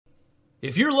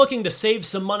If you're looking to save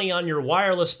some money on your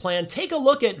wireless plan, take a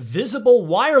look at Visible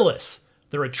Wireless.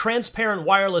 They're a transparent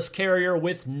wireless carrier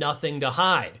with nothing to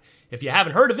hide. If you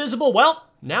haven't heard of Visible, well,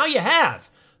 now you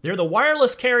have. They're the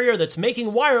wireless carrier that's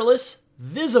making wireless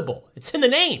visible. It's in the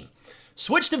name.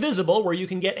 Switch to Visible, where you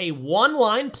can get a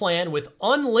one-line plan with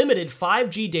unlimited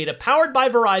 5G data powered by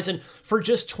Verizon for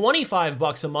just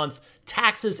 $25 a month,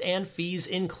 taxes and fees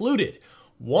included.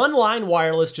 One-line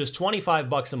wireless, just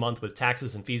 $25 a month with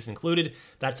taxes and fees included.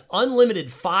 That's unlimited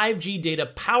 5G data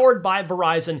powered by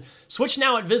Verizon. Switch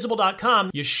now at Visible.com.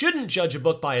 You shouldn't judge a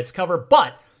book by its cover,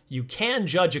 but you can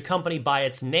judge a company by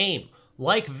its name,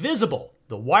 like Visible,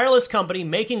 the wireless company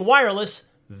making wireless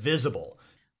visible.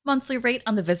 Monthly rate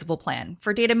on the Visible plan.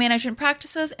 For data management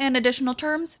practices and additional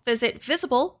terms, visit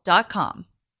Visible.com.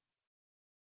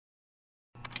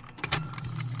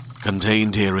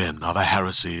 Contained herein are the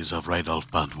heresies of Radolf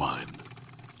Burntwine,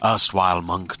 erstwhile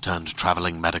monk turned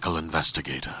traveling medical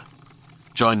investigator.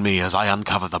 Join me as I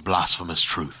uncover the blasphemous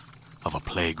truth of a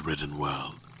plague-ridden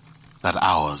world, that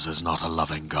ours is not a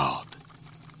loving God,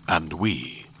 and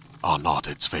we are not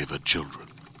its favored children.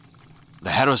 The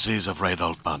heresies of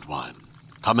Radolf Burntwine,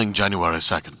 coming January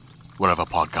 2nd, wherever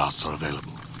podcasts are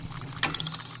available.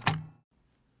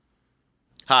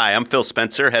 Hi, I'm Phil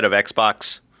Spencer, head of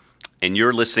Xbox, and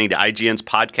you're listening to IGN's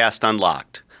Podcast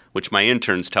Unlocked, which my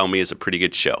interns tell me is a pretty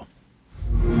good show.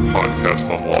 Podcast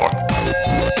Unlocked.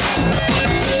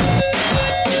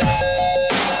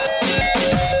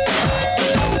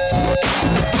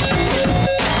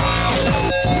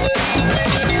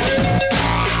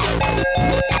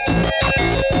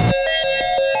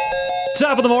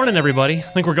 Top of the morning, everybody. I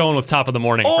think we're going with top of the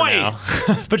morning for Oi! now.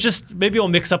 But just maybe we'll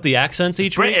mix up the accents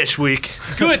each week. British week.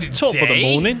 Good top of the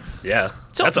morning. Yeah.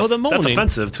 Top of the morning. That's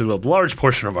offensive to a large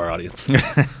portion of our audience.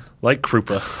 Like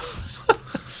Krupa.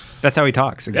 That's how he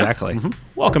talks, exactly. Yeah. Mm-hmm.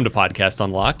 Welcome to Podcast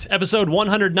Unlocked, episode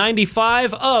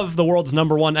 195 of the world's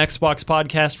number one Xbox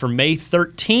podcast for May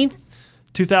 13th,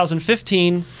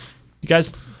 2015. You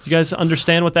guys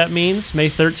understand what that means? May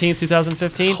 13th,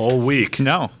 2015? This whole week.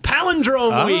 No.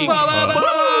 Palindrome week.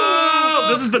 Whoa!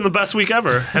 This has been the best week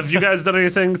ever. Have you guys done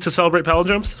anything to celebrate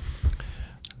palindromes?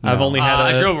 I've only had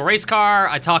I drove a race car.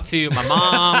 I talked to my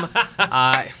mom.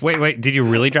 Wait, did you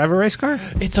really drive a race car?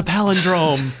 It's a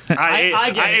palindrome.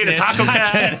 I ate a taco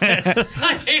cat.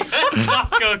 I ate a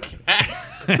taco cat.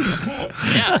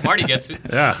 Yeah, Marty gets it.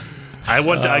 Yeah. I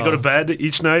go to bed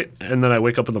each night, and then I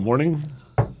wake up in the morning.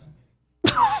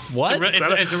 What?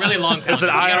 It's a really long palindrome. It's an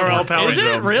IRL palindrome. Is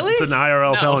it really? It's an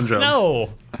IRL palindrome.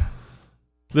 No.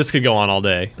 This could go on all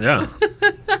day. Yeah.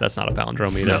 That's not a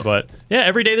palindrome either, No. but yeah,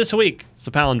 every day this week, it's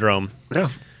a palindrome. Yeah.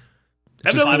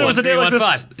 Evidently there was a day like this.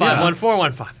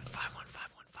 51415.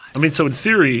 I mean, so in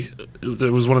theory,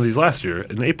 there was one of these last year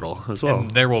in April as well.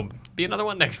 And there will be another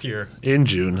one next year. In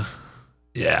June.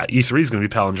 Yeah, E3 is going to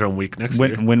be palindrome week next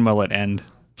year. When will it end?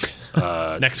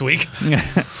 Next week.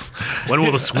 When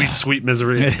will the sweet, sweet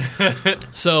misery?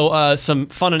 So some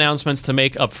fun announcements to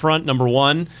make up front. Number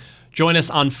one, join us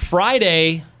on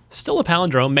Friday, still a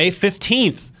palindrome, May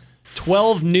 15th,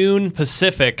 12 noon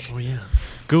Pacific. Oh, yeah.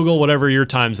 Google whatever your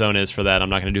time zone is for that. I'm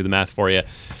not going to do the math for you.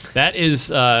 That is,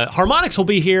 Harmonix will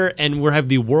be here, and we'll have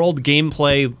the world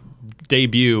gameplay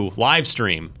debut live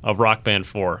stream of Rock Band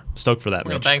 4. Stoked for that,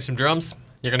 We're going Mitch. to bang some drums.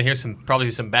 You're going to hear probably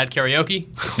some bad karaoke.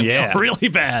 Yeah. Really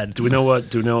bad. Do we know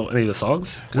any of the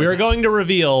songs? We are going to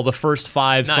reveal the first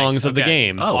 5 Nice, songs of the okay.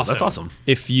 game. Oh, that's awesome.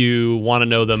 If you want to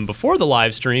know them before the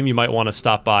live stream, you might want to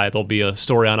stop by. There'll be a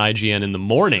story on IGN in the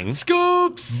morning.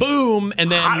 Scoops! Boom!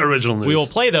 And then Hot original news. we will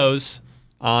play those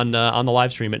on the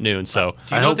live stream at noon. So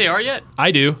Do you know what they are yet? I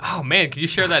do. Oh, man. Can you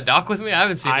share that doc with me? I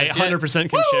haven't seen I this yet.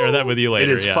 100% can share that with you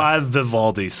later. It is yeah. 5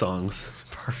 Vivaldi songs.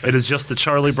 Perfect. It is just the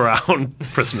Charlie Brown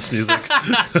Christmas music.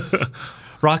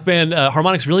 Rock Band,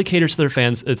 Harmonix really caters to their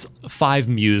fans. It's 5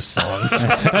 Muse songs.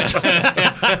 That's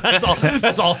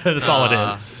all it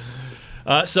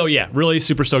is. So yeah, really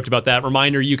super stoked about that.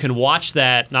 Reminder, you can watch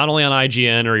that not only on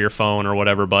IGN or your phone or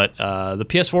whatever, but the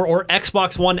PS4 or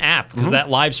Xbox One app, because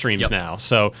that live streams now.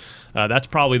 So that's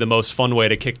probably the most fun way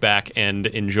to kick back and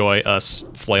enjoy us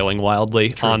flailing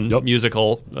wildly on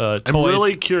musical toys. I'm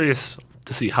really curious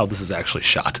to see how this is actually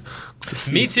shot.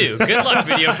 Me too. Good luck,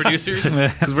 video producers.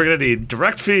 Because we're going to need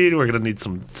direct feed. We're going to need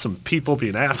some people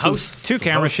being asses. hosts. Two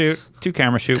camera shoot, 10 wide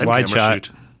camera shot.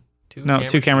 shoot.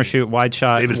 Two camera shoot, wide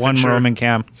shot, David one Fincher. Roman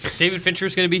cam. David Fincher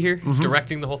is going to be here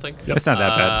directing the whole thing. It's not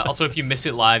that bad. Also, if you miss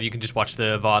it live, you can just watch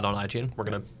the VOD on IGN. We're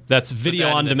going to... That's video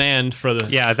on demand for the...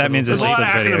 Yeah, that means There's it's a lot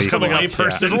just of a video. acronyms You can coming up.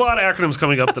 watch, There's a lot of acronyms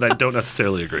coming up that I don't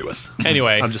necessarily agree with.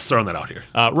 Anyway. I'm just throwing that out here.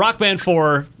 Rock Band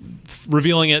 4,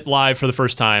 revealing it live for the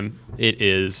first time. It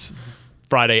is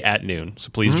Friday at noon. So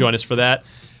please join us for that.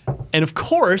 And of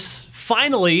course,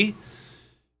 finally,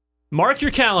 mark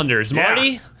your calendars,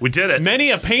 Marty. We did it.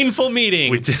 Many a painful meeting.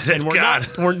 We did it. And we're God.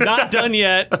 we're not done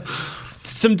yet.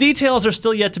 Some details are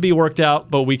still yet to be worked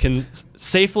out, but we can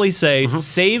safely say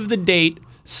save the date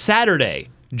Saturday,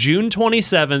 June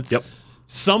 27th. Yep.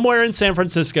 Somewhere in San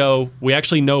Francisco. We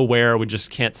actually know where. We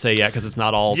just can't say yet because it's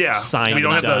not all signed. We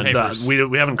don't and have done.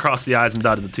 we haven't crossed the I's and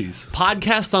dotted the T's.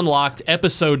 Podcast Unlocked,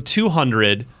 episode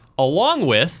 200. Along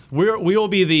with, we will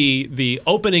be the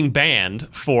opening band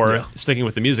for, sticking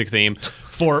with the music theme,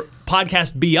 for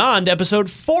Podcast Beyond,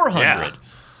 episode 400. Yeah.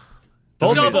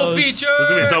 Both of Double those- feature. This is going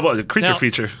to be a double creature Now,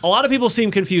 feature. A lot of people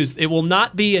seem confused. It will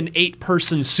not be an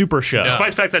 8-person super show. Despite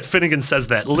the fact that Finnegan says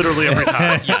that literally every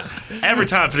time. Every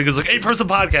time Finnegan's like, 8-person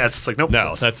podcast. It's like, nope.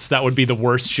 No, that would be the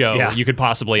worst show you could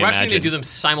possibly We're imagine. actually going to do them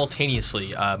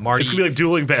simultaneously. Marty. It's going to be like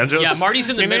dueling banjos. Yeah, Marty's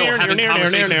in the middle having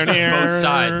conversations with both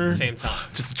sides at the same time.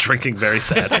 Just drinking very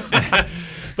sad.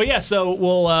 But yeah, so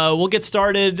we'll get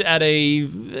started at a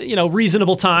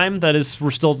reasonable time. That is,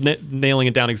 we're still nailing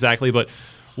it down exactly, but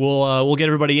we'll get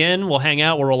everybody in. We'll hang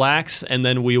out. We'll relax, and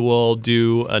then we will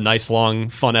do a nice long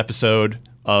fun episode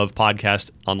of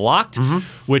Podcast Unlocked.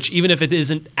 Which, even if it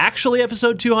isn't actually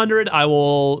episode 200, I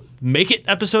will make it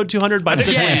episode 200 by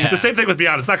simply. The same thing with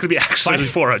Beyond. It's not going to be actually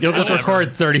 400. You'll just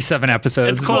record 37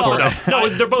 episodes. It's close before- enough. No,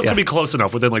 they're both going to be close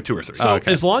enough within like 2 or 3. So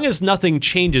as long as nothing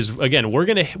changes, again,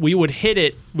 we would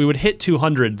hit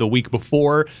 200 the week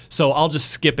before. So I'll just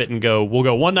skip it and we'll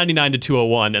go 199 to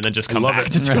 201 and then just come back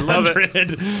to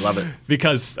 200. Love it.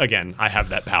 Because again, I have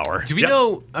that power. Do we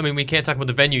know? I mean, we can't talk about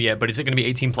the venue yet, but is it going to be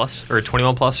 18 plus or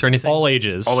 21 plus or anything? All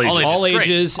ages. All ages. All Great.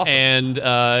 ages. Awesome. And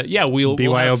we'll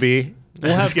BYOB.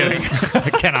 We'll have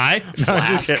Can I? No,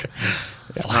 I'm just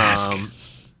kidding.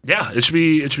 Yeah, it should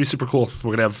be super cool.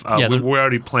 We're gonna have we're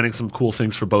already planning some cool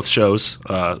things for both shows,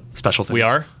 special things. We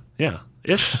are? Yeah.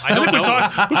 Ish. I don't think know. We've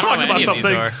talked I don't know about what any of these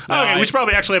something. are. Okay, we should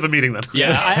probably actually have a meeting then.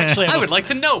 Yeah, I actually have I would like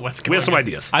to know what's going on. We have some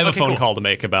ideas. I have a phone cool. call to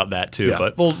make about that too, Yeah.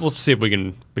 but we'll see if we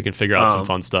can figure out some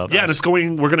fun stuff. Yeah,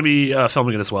 and we're going to be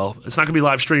filming it as well. It's not going to be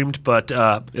live streamed, but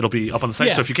it'll be up on the site.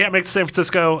 Yeah. So if you can't make it to San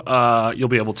Francisco, you'll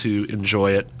be able to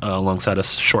enjoy it alongside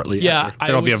us shortly. Yeah, after.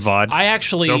 There'll be a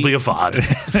VOD. There'll be a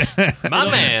VOD. My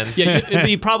man. Yeah, it'll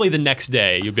be probably the next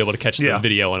day. You'll be able to catch the Yeah.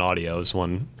 video and audios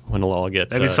when it'll all get.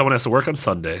 That means someone has to work on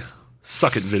Sunday.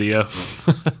 Suck it, video.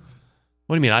 What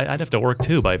do you mean? I'd have to work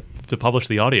too to publish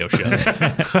the audio show.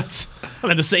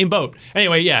 I'm in the same boat.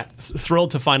 Anyway, yeah,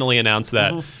 thrilled to finally announce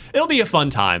that. It'll be a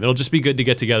fun time. It'll just be good to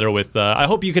get together with. I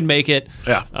hope you can make it.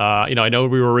 Yeah. I know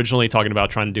we were originally talking about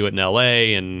trying to do it in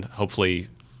LA, and hopefully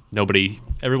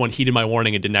everyone heeded my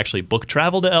warning and didn't actually book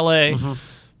travel to LA.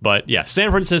 But yeah,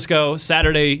 San Francisco,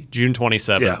 Saturday, June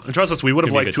 27th. Yeah, and trust us, we would have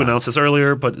Could be a liked good to time. announce this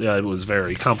earlier, but it was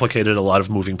very complicated, a lot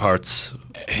of moving parts.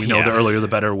 We know the earlier the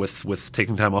better with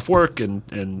taking time off work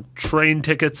and train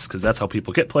tickets, because that's how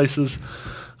people get places.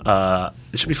 It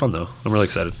should be fun, though. I'm really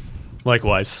excited.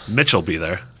 Likewise. Mitch will be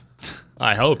there.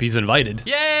 I hope he's invited.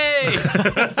 Yay!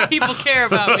 People care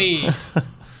about me.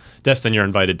 Destin, you're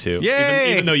invited too.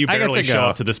 Yay! Even though you I get barely to show go.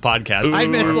 up to this podcast. I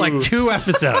missed like 2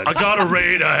 episodes. I got a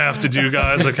raid I have to do,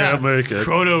 guys. I can't make it.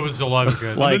 Chrono was alive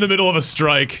again. I'm in the middle of a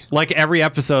strike. Like every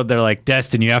episode, they're like,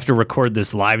 Destin, you have to record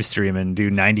this live stream and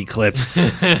do 90 clips.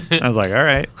 I was like, all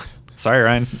right. Sorry,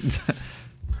 Ryan.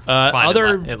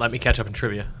 Fine, it let me catch up in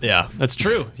trivia. Yeah, that's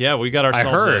true. Yeah, we got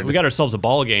ourselves a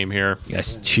ball game here.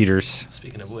 Yes, cheaters.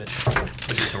 Speaking of which, I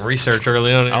did some research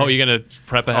early on. Oh, you're gonna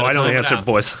prep ahead. Oh, I of know the time? answer,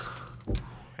 boys.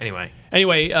 Anyway,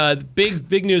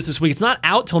 big news this week. It's not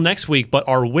out till next week, but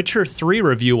our Witcher 3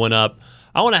 review went up.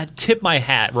 I want to tip my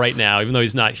hat right now, even though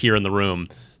he's not here in the room,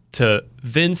 to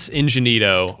Vince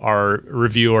Ingenito, our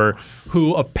reviewer,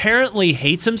 who apparently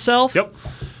hates himself. Yep.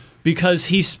 Because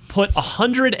he's put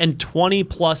 120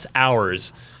 plus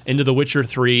hours into The Witcher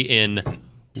 3 in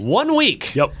 1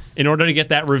 week. Yep. In order to get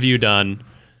that review done.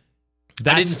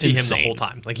 That's I didn't see insane. him the whole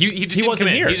time. Like he just didn't wasn't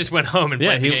come in. here. He just went home and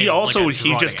played the He game also like a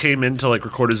he just draw came in to like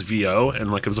record his VO, and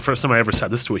like it was the first time I ever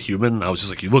said this to a human. And I was just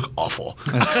like, "You look awful.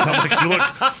 I'm like, you look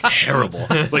terrible."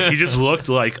 Like he just looked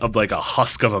like a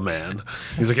husk of a man.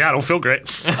 He's like, "Yeah, I don't feel great."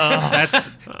 If that's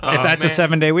a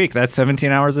 7-day week, that's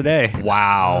 17 hours a day.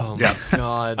 Wow. game.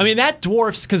 God. I mean, that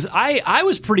dwarfs, because I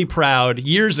was pretty proud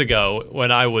years ago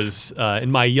when I was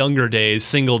in my younger days,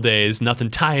 single days,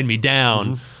 nothing tying me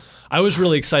down. I was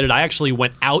really excited. I actually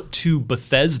went out to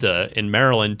Bethesda in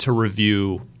Maryland to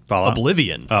review Fallout?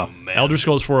 Oblivion. Oh, man. Elder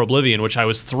Scrolls 4 Oblivion, which I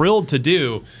was thrilled to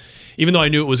do, even though I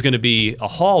knew it was going to be a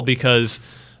haul because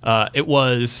it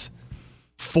was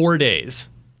 4 days.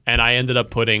 And I ended up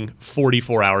putting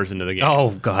 44 hours into the game.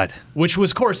 Oh, God. Which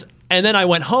was, of course, And then I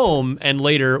went home and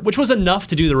later, which was enough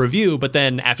to do the review, but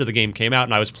then after the game came out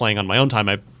and I was playing on my own time,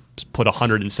 I put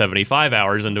 175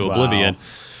 hours into Oblivion.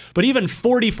 But even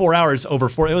 44 hours over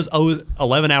 4, it was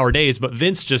 11-hour days, but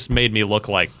Vince just made me look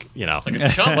like, like a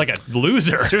chump, like a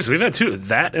loser. Seriously, we've had 2.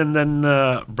 That and then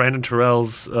Brandon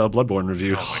Terrell's Bloodborne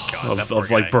review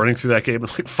of like burning through that game in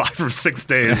like 5 or 6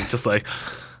 days. It's just like,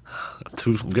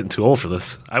 I'm getting too old for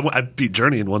this. I beat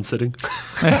Journey in one sitting.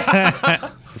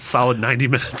 A solid 90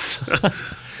 minutes.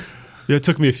 Yeah, it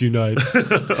took me a few nights.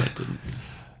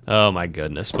 Oh my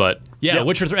goodness! But yeah,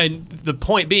 Witcher 3. And the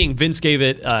point being, Vince gave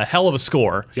it a hell of a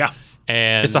score. Yeah,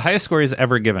 and it's the highest score he's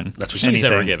ever given. That's what he's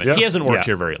ever given. Yeah. He hasn't worked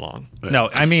here very long. No,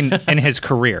 I mean in his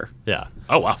career. Yeah.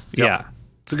 Oh wow. Yeah.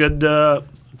 It's a good.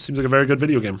 Seems like a very good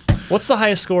video game. What's the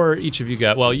highest score each of you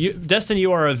got? Well, Destin,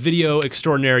 you are a video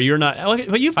extraordinaire. You're not,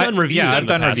 but you've done reviews. Yeah, in I've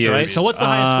done the past, reviews. right? So what's the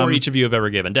highest score each of you have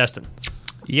ever given, Destin?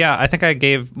 Yeah, I think I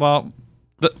gave when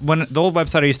the old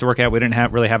website I used to work at, we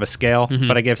didn't really have a scale,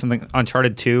 but I gave something.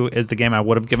 Uncharted 2 is the game I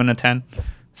would have given a 10.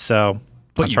 So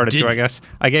but Uncharted 2, I guess.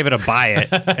 I gave it a buy it,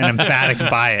 an emphatic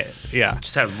buy it. Yeah.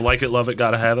 Just have like it, love it,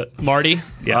 gotta have it. Marty?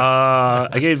 Yeah.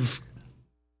 I gave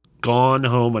Gone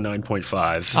Home a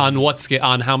 9.5. On what scale?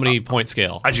 On how many point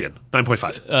scale? IGN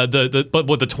 9.5. But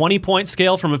with the 20-point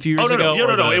scale from a few years ago?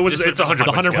 No. It's a 100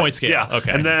 the 100-point scale. Yeah.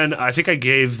 Okay. And then I think I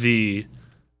gave the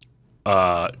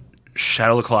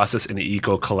Shadow of the Colossus in the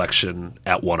Eco Collection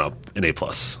at 1-up an A+,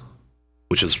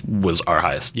 which was our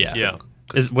highest. Yeah.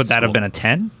 Would that have been a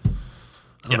 10?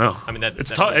 I don't know. I mean, it's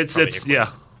tough. It's ish.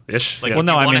 Like, yeah. Well,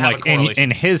 no, you I wanna mean, have like a correlation.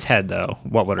 in his head, though,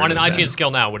 what would it On an have been? IGN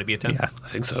scale now, would it be a 10? Yeah. I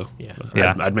think so. Yeah.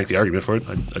 Yeah. I'd make the argument for it.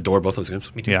 I adore both those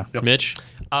games. Me too. Yeah. Yep. Mitch?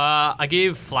 I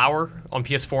gave Flower on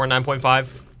PS4 a 9.5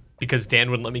 because Dan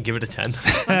wouldn't let me give it a 10.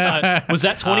 Was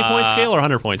that 20-point scale or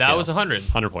 100-point scale? That was 100.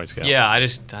 100-point scale. Yeah,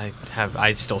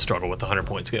 I still struggle with the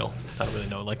 100-point scale. I don't really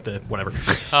know, like the whatever.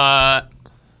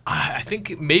 I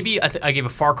think maybe I gave a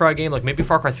Far Cry game, like maybe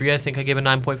Far Cry 3. I think I gave a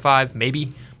 9.5.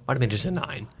 Maybe might have been just a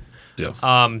 9. Yeah.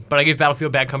 But I gave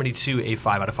Battlefield Bad Company 2 a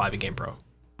 5 out of 5 at Game Pro.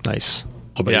 Nice.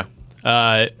 Yeah.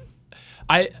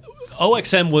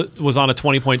 OXM was on a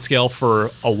 20-point scale for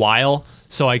a while,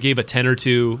 so I gave a 10 or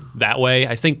 2 that way.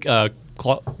 I think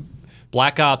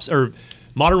Black Ops or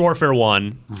Modern Warfare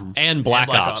 1 and Black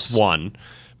Ops 1.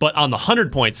 But on the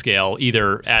 100-point scale,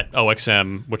 either at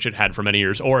OXM, which it had for many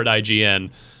years, or at IGN,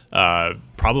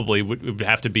 probably would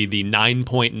have to be the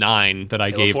 9.9 that I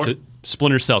gave 4? to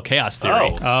Splinter Cell Chaos Theory.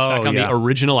 Back on the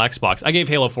original Xbox. I gave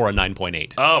Halo 4 a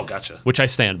 9.8. Oh, gotcha. Which I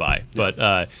stand by. But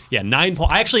 9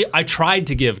 point. I tried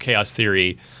to give Chaos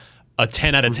Theory a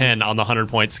 10 out of 10 on the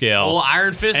 100-point scale. Well,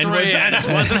 Iron Fist And Ray just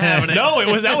wasn't having it.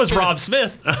 No, that was Rob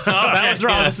Smith. That was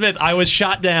Rob Smith. I was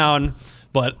shot down,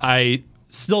 but I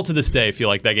still to this day feel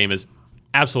like that game is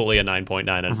absolutely a 9.9.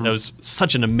 And it was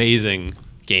such an amazing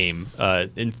game.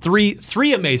 In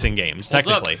three amazing games,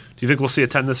 technically. Do you think we'll see a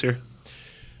 10 this year?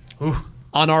 On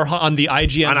the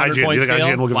IGN On 100 IGN, point you think scale.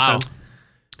 IGN will give Wow. a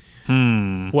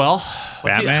 10? Well,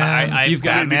 Batman. you've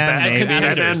got Batman, as maybe.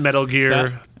 contenders. Batman, Metal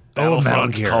Gear, Battlefront, Metal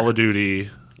Gear. Call of Duty,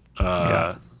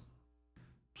 Halo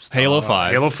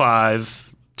 5. Halo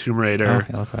 5, Tomb Raider.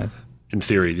 Halo 5. In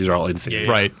theory, these are all in theory.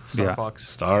 Right. Star Yeah. Fox.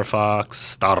 Star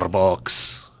Fox,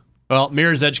 Starbucks. Well,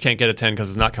 Mirror's Edge can't get a 10 because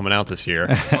it's not coming out this year.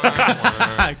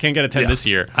 Can't get a 10 this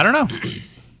year. I don't know.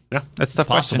 Yeah, That's tough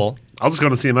Possible. I'll just go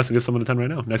to CMS and give someone a 10 right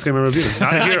now. Next game I review.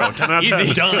 Not a hero. 10 out of 10.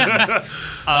 Easy. Done.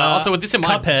 Also, with this in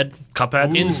mind, Cuphead.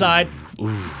 Cuphead. Inside.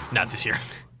 not this year.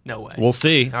 No way. We'll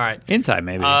see. All right. Inside,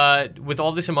 maybe. With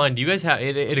all this in mind, do you guys have?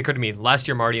 It occurred to me last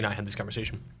year. Marty and I had this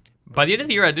conversation. By the end of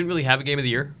the year, I didn't really have a game of the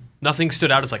year. Nothing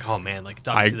stood out as like, oh man, like it's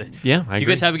obviously this. I Do you agree.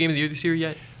 guys have a game of the year this year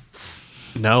yet?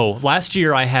 No. Last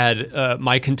year I had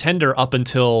my contender up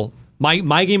until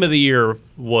my game of the year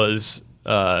was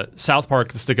South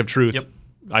Park: The Stick of Truth. Yep.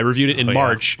 I reviewed it in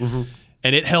March,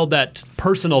 and it held that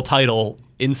personal title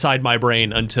inside my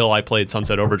brain until I played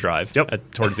Sunset Overdrive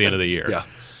towards the end of the year. Yeah.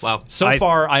 Wow. So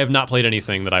far, I have not played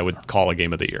anything that I would call a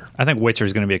game of the year. I think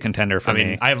Witcher's going to be a contender for I me.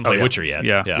 mean, I haven't played yeah. Witcher yet.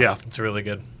 Yeah. Yeah. It's really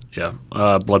good. Yeah.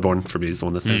 Bloodborne for me is the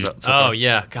one that stands out. So Oh far.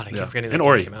 yeah. God, I keep Yeah. forgetting that And game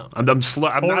Ori. came out. I'm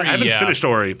Ori, I haven't yeah. finished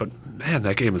Ori, but man,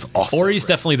 that game is awesome. Ori's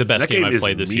definitely the best that game I've is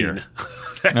played this mean. year.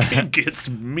 That game gets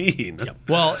mean.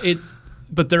 Well,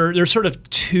 but there's sort of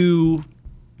two.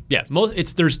 Yeah,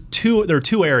 there are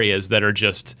two areas that are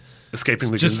just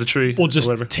Escaping the Ginza tree. Well, or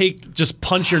whatever. just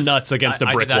punch your nuts against a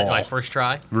I brick did that wall. my first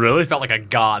try. Really? I felt like a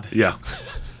god. Yeah.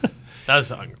 That was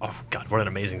oh god, what an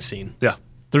amazing scene. Yeah.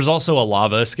 There's also a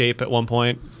lava escape at one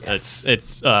point. Yes.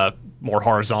 It's more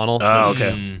horizontal. Oh,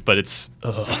 okay. But it's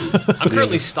I'm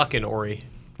currently stuck in Ori.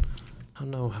 I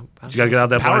don't know. You gotta get out of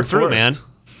that power blind through, forest. man.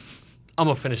 I'm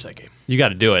gonna finish that game. You got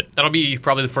to do it. That'll be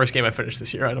probably the first game I finish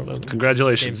this year. I don't know.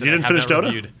 Congratulations. Games You that didn't I finish have not Dota?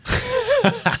 reviewed.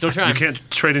 Still trying. You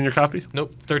can't trade in your copy? Nope.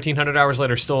 1,300 hours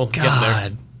later, still getting there.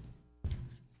 God.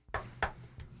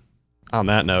 On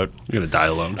that note, You're going to die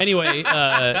alone. anyway,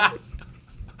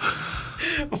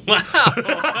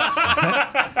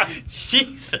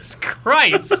 Jesus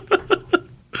Christ.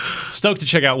 stoked to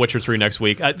check out Witcher 3 next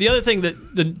week. The other thing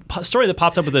story that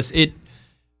popped up with this, the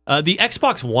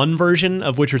Xbox One version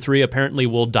of Witcher 3 apparently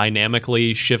will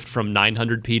dynamically shift from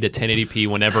 900p to 1080p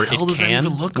whenever it can.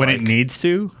 When it needs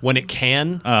to? When it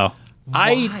can. Oh.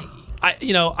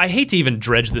 I hate to even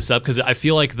dredge this up because I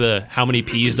feel like the how many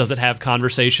P's does it have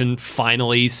conversation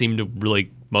finally seemed to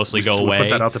really mostly go away. Put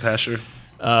that out the pasture.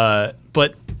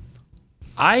 But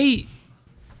I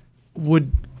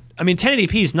would,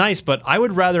 1080p is nice, but I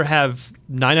would rather have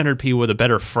 900p with a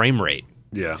better frame rate.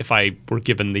 Yeah. If I were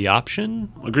given the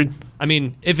option. Agreed.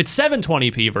 If it's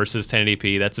 720p versus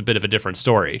 1080p, that's a bit of a different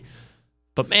story.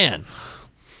 But man.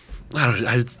 I don't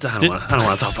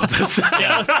want to talk about this.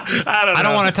 I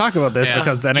don't want to talk about this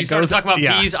because then you it started goes. talking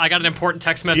about P's. I got an important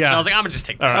text message. Yeah. I was like, I'm gonna just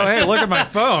take this. Oh, hey, look at my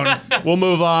phone. We'll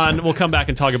move on. We'll come back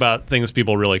and talk about things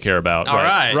people really care about. All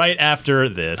right. Right after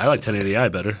this. I like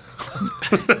 1080i better.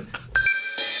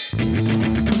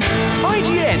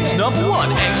 IGN's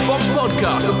 #1 Xbox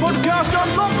podcast, the Podcast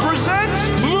Unlocked presents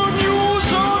the News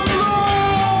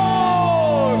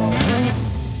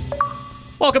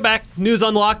Unlocked! Welcome back. News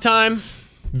Unlock time.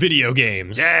 Video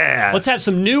games. Yeah. Let's have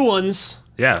some new ones.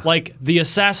 Yeah. Like the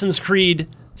Assassin's Creed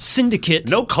Syndicate.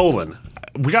 No colon.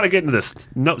 We got to get into this.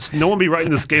 No one be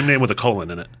writing this game name with a colon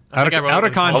in it. Out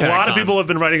of context. A lot of people have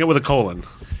been writing it with a colon.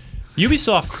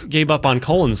 Ubisoft gave up on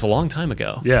colons a long time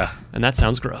ago. Yeah. And that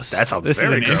sounds gross. That sounds This is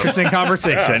very an gross. interesting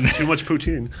conversation. Too much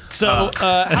poutine. So,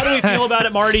 how do we feel about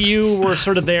it, Marty? You were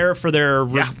sort of there for their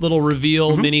little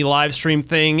reveal mini live stream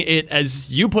thing. It,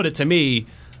 as you put it to me,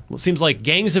 seems like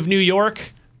Gangs of New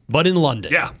York, but in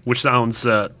London. Yeah, which sounds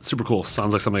super cool.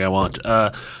 Sounds like something I want.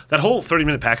 That whole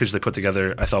 30-minute package they put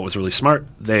together I thought was really smart.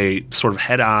 They sort of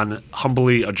head-on,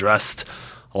 humbly addressed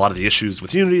a lot of the issues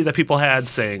with Unity that people had,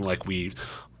 saying, like, we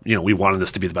wanted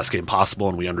this to be the best game possible,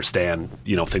 and we understand,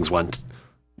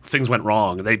 things went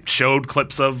wrong. They showed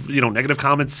clips of, negative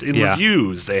comments in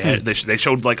reviews. They had they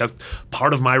showed like a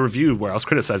part of my review where I was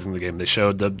criticizing the game. They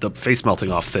showed the face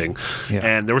melting off thing,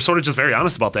 and they were sort of just very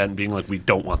honest about that and being like, we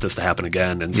don't want this to happen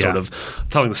again, and sort of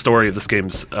telling the story of this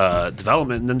game's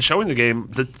development and then showing the game.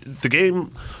 The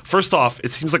game, first off,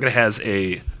 it seems like it has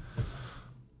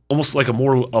almost like a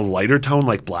lighter tone,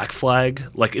 like Black Flag.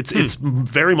 Like it's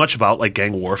very much about like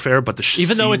gang warfare, but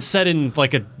even though it's set in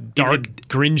like a dark,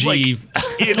 gringy,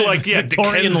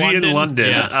 Victorian London.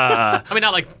 Yeah.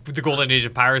 Not like the golden age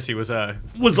of piracy was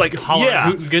like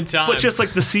good time. But just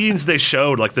like the scenes they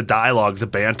showed, like the dialogue, the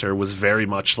banter was very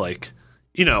much like,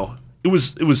 it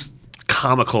was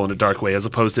comical in a dark way as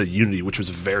opposed to Unity, which was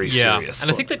very serious.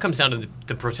 And I think that comes down to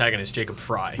the protagonist, Jacob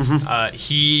Fry.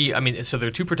 So there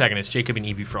are two protagonists, Jacob and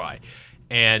Evie Fry.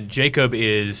 And Jacob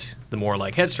is the more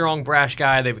like headstrong, brash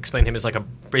guy. They've explained him as like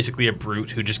basically a brute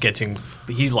who just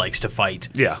he likes to fight.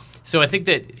 Yeah. So I think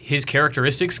that his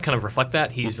characteristics kind of reflect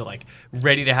that. He's like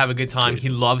ready to have a good time. He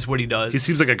loves what he does. He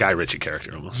seems like a Guy Ritchie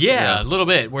character almost. Yeah, a little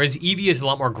bit. Whereas Evie is a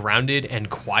lot more grounded and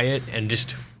quiet and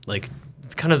just like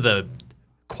kind of the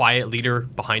quiet leader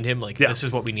behind him. Like, this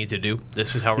is what we need to do.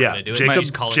 This is how we're going to do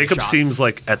it. Jacob seems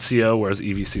like Ezio, whereas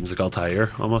Evie seems like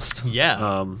Altair almost.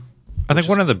 Yeah. I think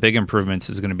one of the big improvements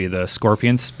is going to be the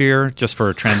Scorpion Spear, just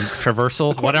for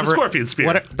traversal. Whatever. The Scorpion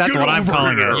Spear. That's what I'm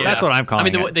calling it. Yeah. That's what I'm calling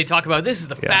it. They talk about this is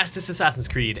the fastest Assassin's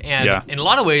Creed, and in a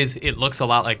lot of ways, it looks a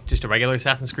lot like just a regular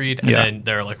Assassin's Creed, and then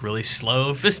they're like really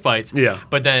slow fist fights. Yeah.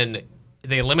 But then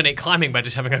they eliminate climbing by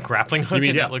just having a grappling hook.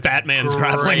 You mean Batman's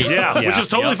grappling? Yeah, which is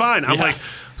totally fine. I'm like,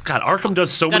 God, Arkham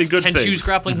does so many good things. Tenchu's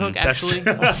grappling hook, actually.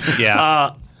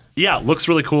 Looks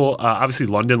really cool. Obviously,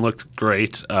 London looked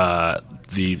great.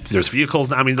 There's vehicles.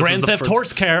 This Grand is Theft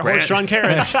horse-drawn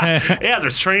carriage. Yeah,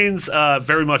 there's trains.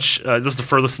 Very much. This is the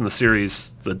furthest in the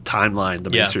series, the timeline,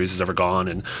 the main series has ever gone.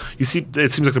 And you see,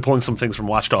 it seems like they're pulling some things from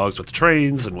Watch Dogs with the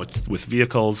trains and with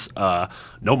vehicles. No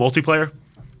multiplayer.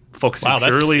 Focusing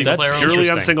purely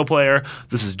on single player.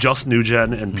 This is just new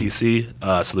gen and PC.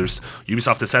 So there's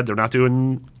Ubisoft has said they're not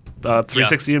doing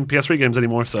 360 and PS3 games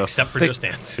anymore. So except for Just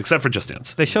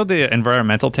Dance. They showed the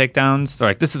environmental takedowns. They're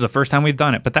like, this is the first time we've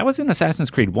done it. But that was in Assassin's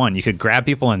Creed 1. You could grab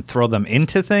people and throw them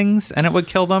into things, and it would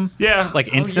kill them. Yeah,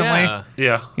 like instantly.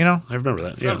 Yeah, I remember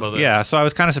that. Yeah, so I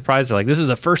was kind of surprised. They're like, this is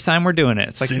the first time we're doing it.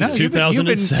 It's like since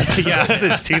 2007.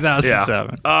 Since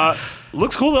 2007.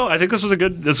 Looks cool though. I think this was a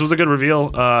good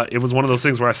reveal. It was one of those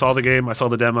things where I saw the game, I saw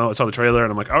the demo, I saw the trailer,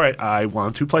 and I'm like, all right, I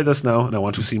want to play this now, and I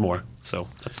want to see more. So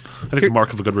that's, I think, the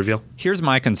mark of a good reveal. Here's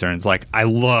my concerns. Like, I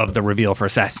love the reveal for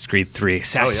Assassin's Creed 3.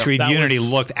 Assassin's Creed Unity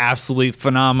looked absolutely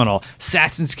phenomenal.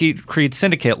 Assassin's Creed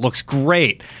Syndicate looks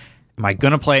great. Am I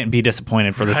going to play it and be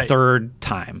disappointed for the third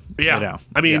time? Yeah. You know?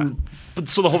 I mean, but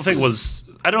so the whole thing was,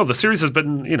 I don't know, the series has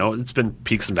been, it's been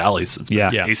peaks and valleys. It's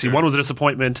been, AC1 was a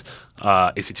disappointment.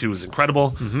 AC2 was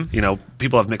incredible.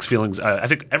 People have mixed feelings. I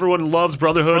think everyone loves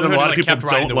Brotherhood and a lot of people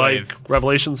don't like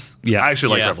Revelations. Yeah. I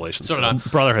actually like Revelations.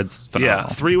 Brotherhood's phenomenal.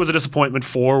 Yeah, 3 was a disappointment.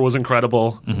 4 was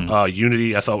incredible.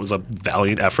 Unity, I thought, was a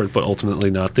valiant effort, but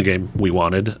ultimately not the game we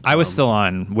wanted. I was still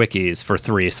on wikis for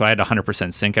 3, so I had to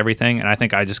 100% sync everything, and I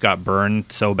think I just got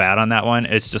burned so bad on that one.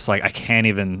 It's just like I can't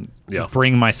even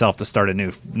bring myself to start a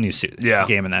new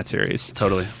game in that series.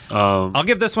 Totally. I'll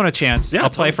give this one a chance.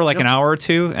 I'll play for an hour or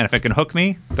two, and if it can hook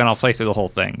me, then I'll play through the whole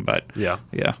thing. But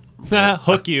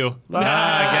hook you. Get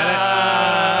it?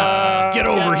 Get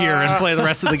over here and play the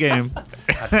rest of the game.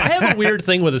 I have a weird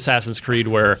thing with Assassin's Creed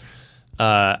where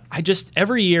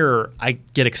every year I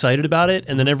get excited about it,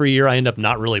 and then every year I end up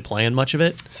not really playing much of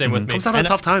it. Same with me. Comes out at a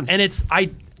tough time. And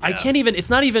I can't even, it's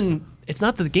not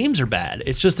that the games are bad.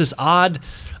 It's just this odd,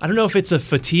 I don't know if it's a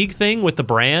fatigue thing with the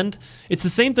brand. It's the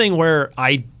same thing where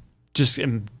I just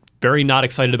am very not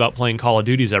excited about playing Call of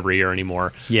Duties every year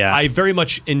anymore. Yeah. I very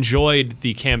much enjoyed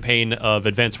the campaign of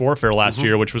Advanced Warfare last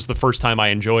year, which was the first time I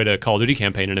enjoyed a Call of Duty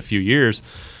campaign in a few years.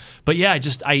 But yeah,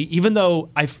 even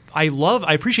though I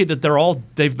appreciate that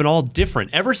they've been all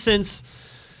different ever since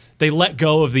they let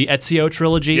go of the Ezio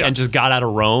trilogy and just got out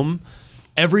of Rome.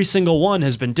 Every single one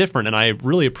has been different, and I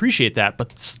really appreciate that.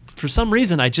 But for some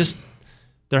reason,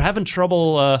 they're having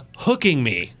trouble hooking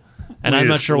me, and I'm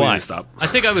not sure why. Stop. I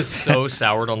think I was so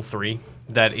soured on 3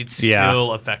 that it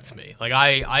still affects me. Like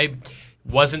I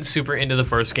wasn't super into the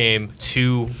first game.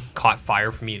 2 caught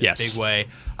fire for me in a big way.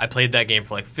 I played that game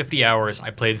for like 50 hours. I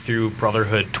played through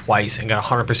Brotherhood twice and got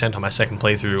 100% on my second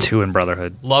playthrough. 2 in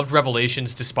Brotherhood. Loved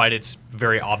Revelations despite its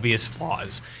very obvious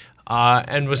flaws.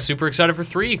 And was super excited for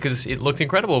 3 because it looked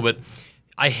incredible. But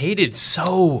I hated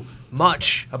so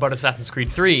much about Assassin's Creed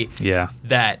 3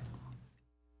 that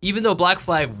even though Black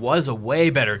Flag was a way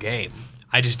better game,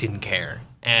 I just didn't care.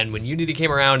 And when Unity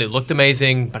came around, it looked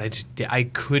amazing, but I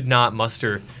could not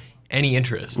muster any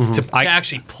interest to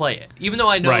actually play it. Even though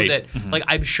I know that,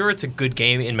 I'm sure it's a good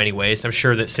game in many ways. I'm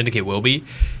sure that Syndicate will be,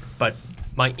 but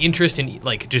my interest in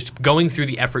just going through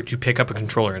the effort to pick up a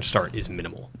controller and start is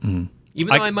minimal.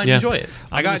 Even though I might enjoy it.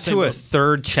 I got to a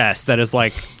third chest that is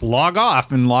like, log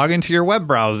off and log into your web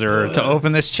browser to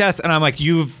open this chest. And I'm like,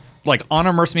 you've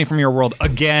unimmersed me from your world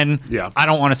again. Yeah. I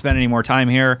don't want to spend any more time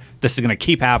here. This is going to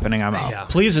keep happening. I'm out. Yeah.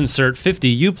 Please insert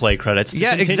 50 Uplay credits to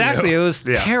continue. Exactly. It was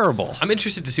terrible. I'm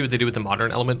interested to see what they do with the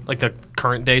modern element, like the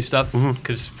current day stuff,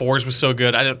 because 4's was so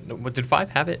good. I don't know. What did 5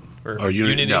 have it? Or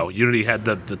Unity? No, Unity had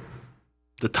the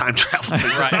time travel.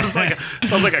 It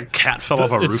sounds like a cat fell off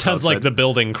a roof. It sounds like the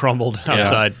building crumbled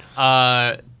outside.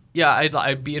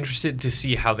 I'd be interested to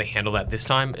see how they handle that this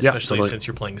time, especially since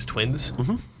you're playing as twins.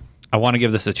 I want to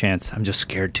give this a chance. I'm just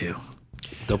scared too.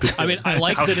 Don't be scared. I mean, I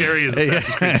like how that scary is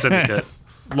Assassin's Creed Syndicate?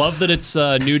 Love that it's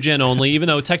new gen only, even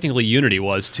though technically Unity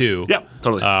was too. Yeah,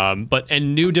 totally.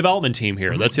 And new development team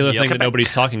here. That's the other thing that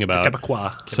nobody's talking about.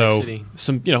 Quebecois. So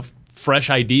some fresh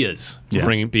ideas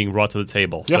being brought to the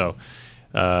table. Yeah.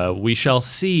 So we shall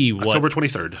see what October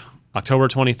 23rd. October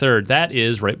 23rd. That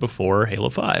is right before Halo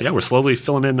 5. Yeah, we're slowly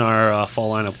filling in our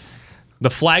fall lineup. The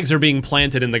flags are being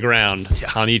planted in the ground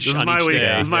on each This is my each week.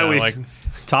 day. This is my week.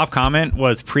 Top comment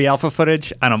was pre-alpha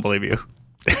footage. I don't believe you.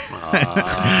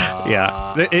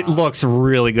 It looks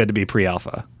really good to be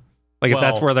pre-alpha. If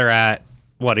that's where they're at,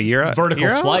 what, a year? Vertical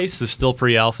slice is still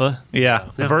pre-alpha. Yeah.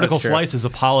 The vertical slice is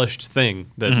a polished thing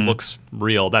that looks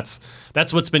real. That's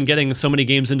what's been getting so many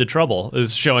games into trouble,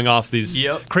 is showing off these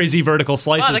crazy vertical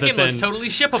slices. Wow, that game looks totally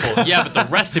shippable. Yeah, but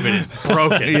the rest of it is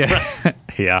broken.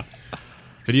 Yeah.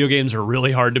 Video games are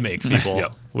really hard to make,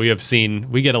 people. We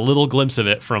get a little glimpse of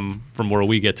it from where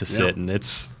we get to sit, and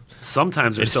it's...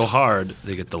 Sometimes they're so hard,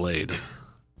 they get delayed.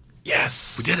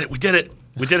 Yes. We did it.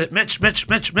 Mitch.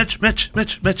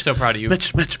 So proud of you.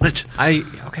 Mitch.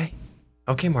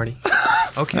 Okay, Marty.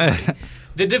 Okay, Marty.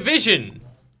 The Division,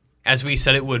 as we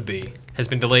said it would be, has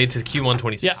been delayed to Q1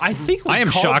 2016. Yeah, I think I am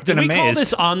shocked and amazed. Did we call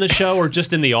this on the show or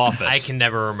just in the office? I can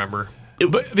never remember.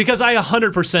 Because I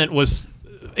 100% was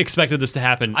expected this to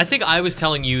happen. I think I was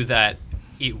telling you that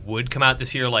it would come out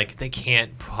this year, they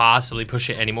can't possibly push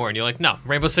it anymore. And you're like, no,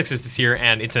 Rainbow Six is this year,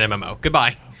 and it's an MMO.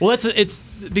 Goodbye. Well, it's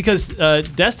because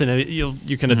Destin,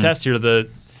 you can attest here, the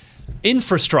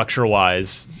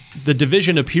infrastructure-wise, the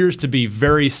Division appears to be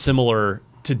very similar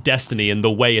to Destiny in the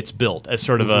way it's built as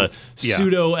sort of a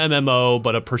pseudo MMO,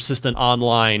 but a persistent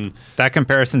online. That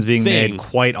comparison's being thing. made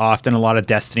quite often. A lot of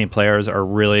Destiny players are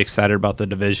really excited about the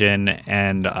Division,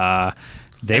 and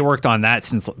they worked on that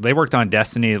since they worked on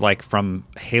Destiny like from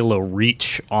Halo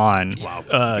Reach on.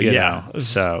 Wow. Yeah.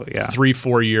 So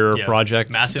 3-4 year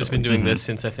project. Massive's been doing this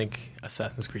since I think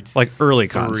Assassin's Creed. like early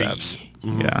 3. concepts.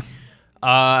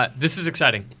 Yeah. This is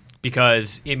exciting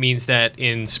because it means that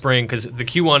in spring, because the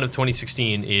Q1 of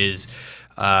 2016 is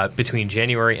between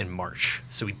January and March.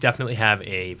 So we definitely have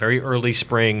a very early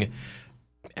spring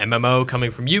MMO coming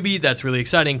from Ubi. That's really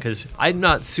exciting because I'm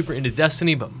not super into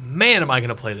Destiny, but man, am I going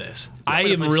to play this. I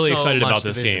am really excited about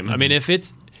this game. I mean, if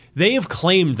it's, they have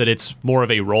claimed that it's more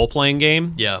of a role-playing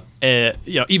game. Yeah.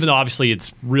 Even though obviously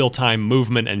it's real-time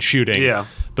movement and shooting. Yeah.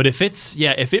 But if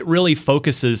it really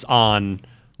focuses on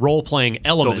role-playing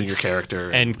elements, building your character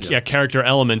and character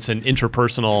elements and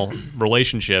interpersonal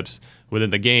relationships within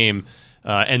the game,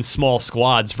 and small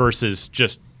squads versus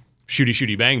just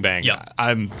shooty bang bang. Yeah.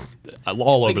 I'm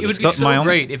all over It this. would be so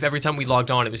great if every time we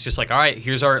logged on, it was just like, all right,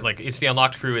 here's our, like, it's the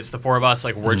unlocked crew, it's the 4 of us,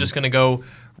 like, we're just going to go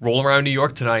roll around New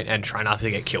York tonight and try not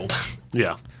to get killed.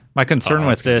 Yeah. My concern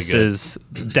with gonna be this is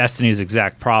Destiny's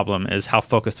exact problem is how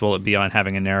focused will it be on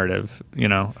having a narrative,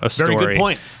 a story. Very good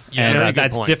point. And very good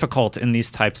that's point. difficult in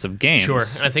these types of games. Sure.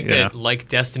 And I think that, like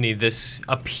Destiny, this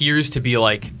appears to be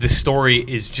like the story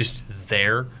is just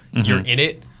there. You're in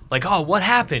it. Like, oh, what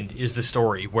happened is the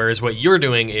story. Whereas what you're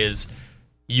doing is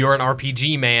you're an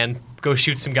RPG man. Go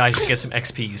shoot some guys to get some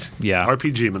XPs. Yeah.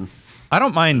 RPG man. I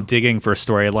don't mind digging for a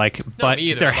story, but me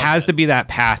either. there I love has it. to be that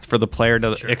path for the player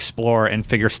to explore and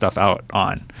figure stuff out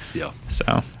on. Yeah.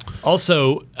 So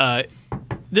Also,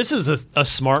 this is a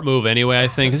smart move anyway, I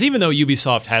think, because even though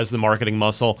Ubisoft has the marketing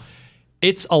muscle,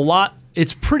 it's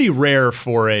pretty rare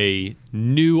for a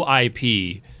new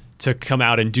IP to come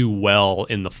out and do well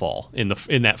in the fall, in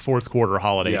that fourth quarter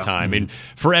holiday time. I mean,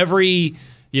 for every,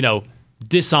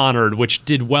 Dishonored, which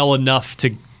did well enough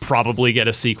to probably get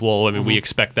a sequel. I mean, we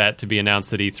expect that to be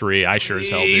announced at E3. I sure as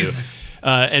hell do.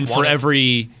 And for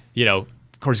every, of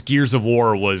course, Gears of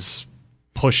War was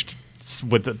pushed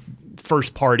with the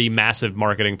first party massive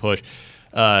marketing push.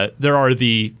 There are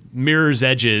the Mirror's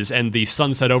Edges and the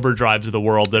Sunset Overdrives of the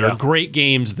world that are great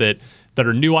games that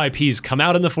are new IPs come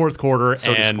out in the fourth quarter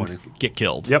and get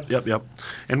killed. Yep.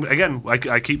 And again,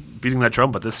 I keep beating that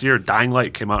drum, but this year Dying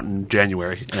Light came out in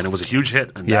January, and it was a huge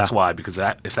hit, and that's why, because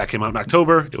if that came out in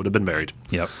October, it would have been buried.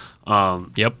 Yep.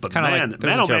 But Kinda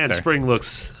like, spring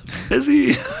looks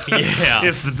busy. Yeah.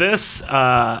 If this,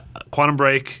 Quantum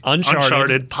Break,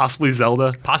 Uncharted, possibly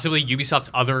Zelda. Possibly Ubisoft's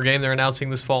other game they're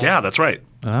announcing this fall. Yeah, that's right.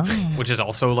 Which is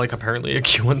also, like, apparently a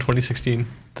Q1 2016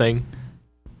 thing.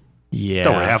 Yeah.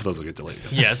 Don't worry, half those will get delayed.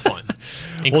 Yeah, it's fun.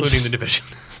 Including the Division.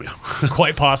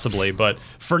 Quite possibly, but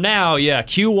for now,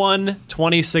 Q1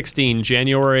 2016,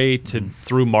 January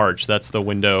through March. That's the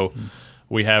window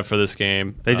we have for this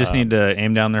game. They just need to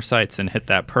aim down their sights and hit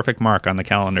that perfect mark on the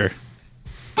calendar.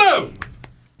 Boom!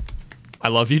 I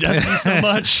love you, Dustin, so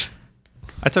much.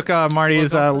 I took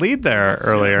Marty's lead there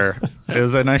earlier. It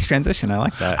was a nice transition. I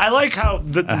like that. I like how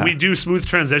we do smooth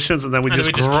transitions and then we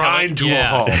just grind to a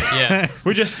halt. Yeah.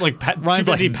 We're just like too Ryan's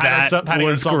busy like, patting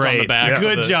ourselves on the great. back. Yeah. for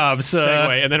Good the job, sir.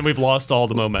 Segue, and then we've lost all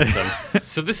the momentum.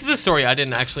 So this is a story I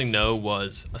didn't actually know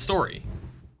was a story.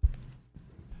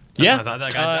 Yeah, I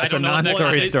it's a don't know.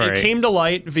 non-story story. It came to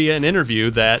light via an interview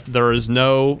that there's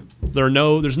no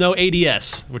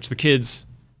ADS, which the kids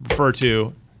refer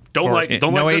to. Don't no like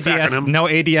this ADS. acronym. No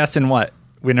ADS in what?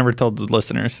 We never told the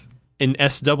listeners. In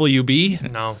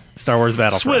SWB. No. Star Wars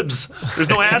Battlefront. Swibs. There's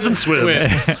no ads in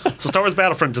Swibs. So Star Wars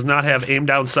Battlefront does not have aim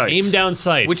down sights. Aim down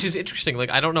sights. Which is interesting.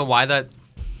 Like, I don't know why that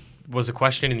was a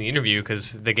question in the interview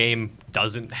because the game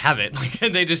doesn't have it. Like,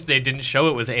 they didn't show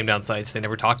it with aim down sights. They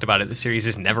never talked about it. The series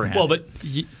has never had. Well, but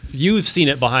you've seen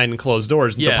it behind closed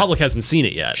doors. The Yeah. public hasn't seen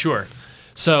it yet. Sure.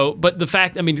 So, but the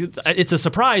fact, I mean, it's a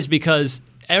surprise because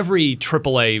every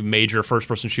AAA major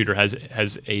first-person shooter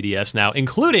has ADS now,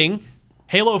 including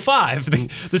Halo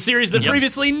 5, the series that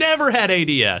previously never had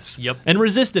ADS and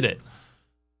resisted it.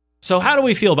 So how do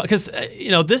we feel about, because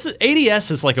this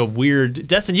ADS is like a weird,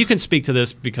 Destin, you can speak to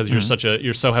this because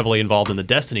you're so heavily involved in the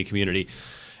Destiny community.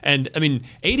 And I mean,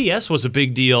 ADS was a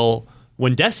big deal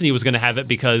when Destiny was going to have it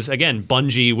because, again,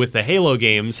 Bungie with the Halo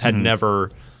games had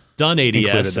never done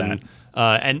ADS.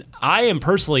 And I am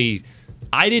personally,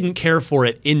 I didn't care for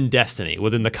it in Destiny,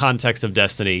 within the context of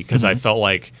Destiny, because I felt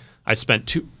like I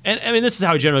spent and I mean, this is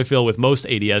how I generally feel with most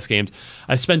ADS games.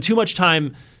 I spend too much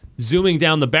time zooming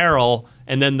down the barrel,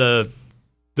 and then the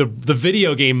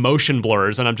video game motion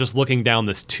blurs, and I'm just looking down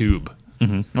this tube.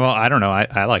 Well, I don't know.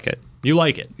 I like it. You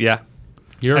like it? Yeah.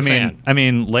 You're a fan. I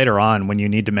mean, later on, when you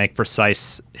need to make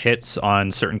precise hits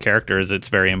on certain characters, it's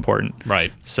very important.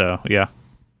 Right. So, yeah.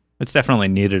 It's definitely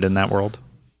needed in that world.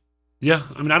 Yeah.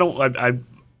 I mean,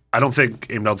 I don't think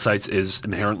aim down sights is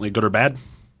inherently good or bad.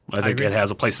 I think it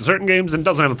has a place in certain games and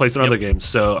doesn't have a place in other games.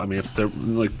 So, I mean, if they're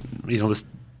like, this,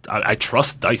 I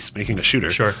trust DICE making a shooter.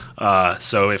 Sure.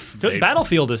 So if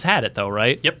Battlefield has had it though,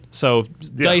 right? Yep. So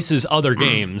DICE's other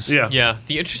games. Yeah. Yeah.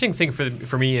 The interesting thing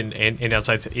for me in aim down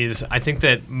sights is I think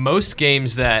that most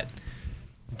games that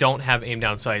don't have aim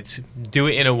down sights do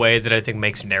it in a way that I think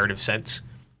makes narrative sense.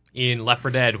 In Left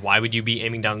 4 Dead, why would you be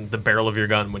aiming down the barrel of your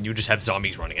gun when you just have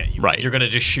zombies running at you? Right. You're going to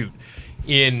just shoot.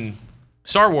 In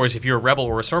Star Wars, if you're a rebel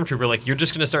or a stormtrooper, like you're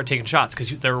just going to start taking shots because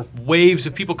there are waves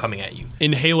of people coming at you.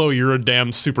 In Halo, you're a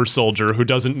damn super soldier who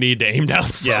doesn't need to aim down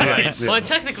sights. Right. Well,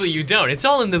 technically you don't. It's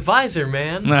all in the visor,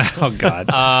 man. Oh,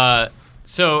 God.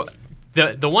 So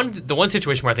the one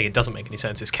situation where I think it doesn't make any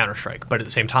sense is Counter-Strike. But at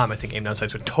the same time, I think aim down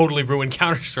sights would totally ruin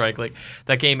Counter-Strike. Like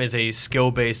that game is a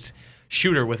skill-based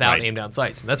shooter without aim down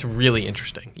sights, and that's really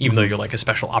interesting. Even though you're like a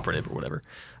special operative or whatever.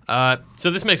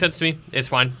 So this makes sense to me. It's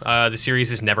fine. The series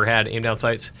has never had aim down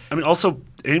sights. I mean, also,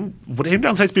 would aim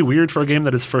down sights be weird for a game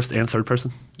that is first and third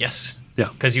person? Yes. Yeah.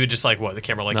 Because you would just the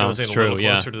camera goes in it's a little true,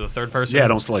 closer to the third person. Yeah,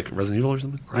 almost like Resident Evil or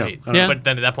something. Right. Yeah. But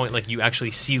then at that point, you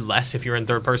actually see less if you're in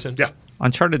third person. Yeah.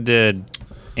 Uncharted did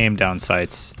aim down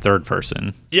sights third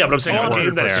person. Yeah, but I'm saying a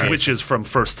game that there. switches from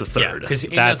first to third. Yeah, because aim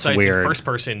down That's sights weird. in first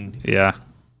person Yeah.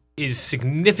 is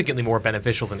significantly more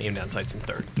beneficial than aim down sights in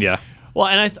third. Yeah.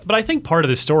 Well, but I think part of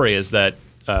the story is that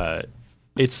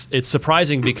it's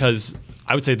surprising because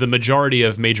I would say the majority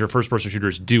of major first-person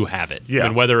shooters do have it. Yeah.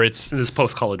 And whether it's in this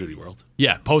post Call of Duty world.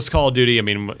 Yeah, post Call of Duty. I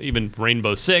mean, even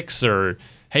Rainbow Six or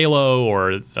Halo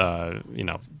or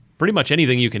pretty much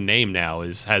anything you can name now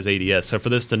has ADS. So for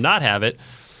this to not have it,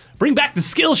 bring back the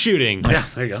skill shooting. Yeah,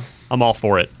 there you go. I'm all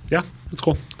for it. Yeah, it's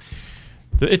cool.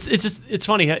 It's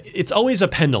funny. It's always a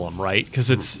pendulum, right?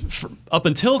 Because up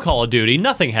until Call of Duty,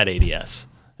 nothing had ADS,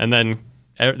 and then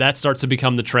that starts to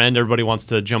become the trend. Everybody wants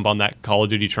to jump on that Call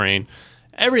of Duty train.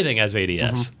 Everything has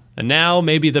ADS, and now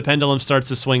maybe the pendulum starts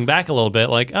to swing back a little bit.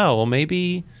 Like, oh, well,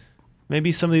 maybe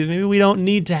some of these, maybe we don't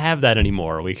need to have that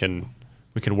anymore. We can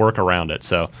work around it.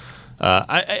 So,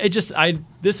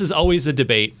 this is always a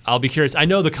debate. I'll be curious. I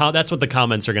know that's what the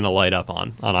comments are going to light up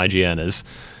on IGN is.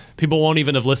 People won't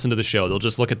even have listened to the show. They'll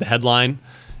just look at the headline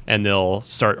and they'll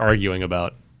start arguing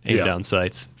about aim down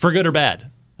sights for good or bad.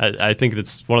 I think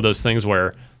it's one of those things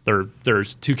where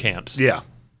there's two camps. Yeah.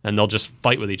 And they'll just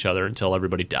fight with each other until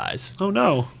everybody dies. Oh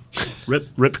no.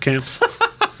 Rip camps.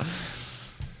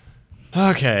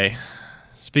 Okay.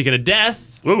 Speaking of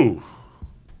death. Ooh.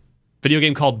 Video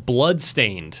game called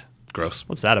Bloodstained. Gross.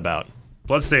 What's that about?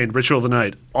 Bloodstained, Ritual of the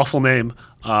Night. Awful name.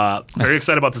 Very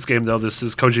excited about this game, though. This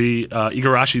is Koji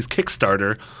Igarashi's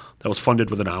Kickstarter that was funded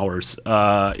within hours.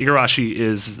 Igarashi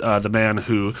is the man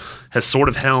who has sort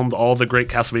of helmed all the great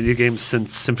Castlevania games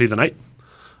since Symphony of the Night.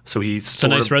 So he's a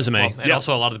nice resume. And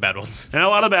also a lot of the bad ones. And a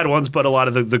lot of bad ones, but a lot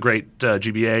of the great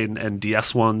GBA and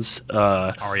DS ones.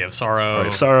 Aria of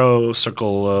Sorrow,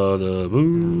 Circle the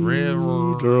Moon.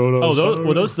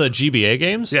 Were those the GBA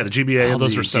games? Yeah, the GBA.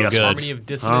 Those were so DS good. Harmony of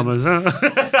Dissonance.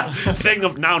 Thing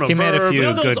of noun of He made a verb. few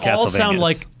Those good all sound Castlevanias.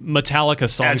 like Metallica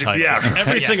song titles. Yeah.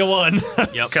 Every single one.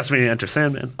 Yep. Castlevania Enter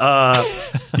Sandman.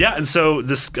 Yeah, and so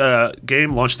this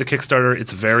game launched the Kickstarter.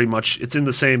 It's in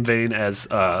the same vein as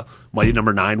Mighty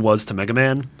Number 9 was to Mega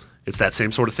Man. It's that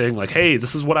same sort of thing. Like, hey,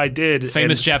 this is what I did.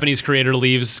 Famous Japanese creator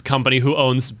leaves company who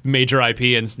owns major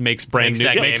IP and makes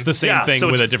the same thing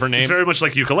with a different name. It's very much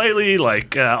like Yooka-Laylee,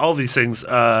 like all these things. It's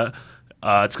going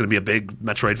to be a big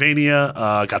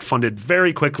Metroidvania. Got funded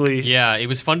very quickly. Yeah, it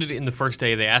was funded in the first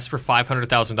day. They asked for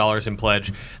 $500,000 in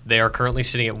pledge. They are currently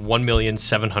sitting at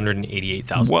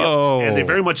 $1,788,000. Whoa. And they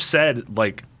very much said,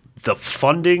 like, the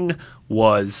funding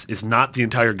is not the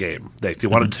entire game. They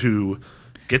wanted to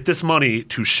get this money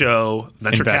to show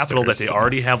venture capital that they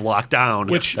already have locked down,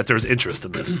 that there's interest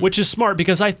in this. Which is smart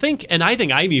because I think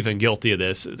I'm even guilty of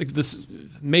this.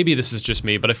 Maybe this is just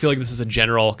me, but I feel like this is a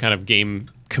general kind of game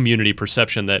community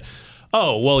perception that,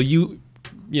 oh, well, you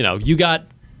got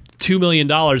 $2 million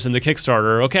in the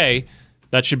Kickstarter. Okay,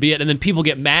 that should be it. And then people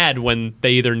get mad when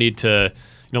they either need to,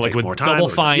 like with Double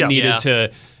Fine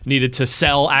needed to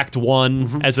sell Act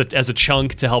 1 as a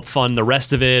chunk to help fund the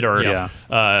rest of it, or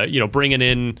bringing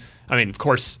in. I mean, of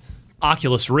course,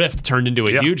 Oculus Rift turned into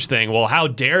a huge thing. Well, how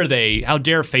dare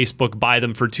Facebook buy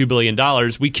them for $2 billion?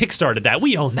 We kickstarted that.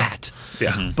 We own that.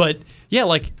 Yeah. But yeah,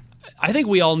 like I think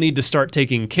we all need to start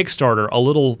taking Kickstarter a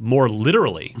little more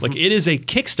literally. Like it is a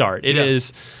kickstart. It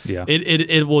is. Yeah.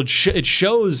 It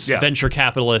shows venture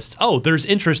capitalists. Oh, there's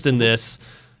interest in this.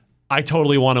 I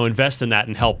totally want to invest in that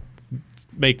and help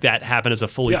make that happen as a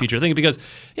fully featured thing. Because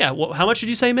how much did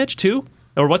you say, Mitch? 2?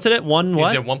 Or what's it at? One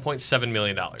what? It's at $1.7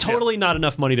 million. Totally not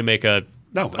enough money to make a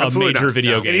absolutely major not.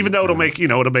 video game. And even though it'll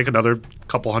make another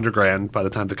couple $100,000 by the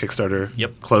time the Kickstarter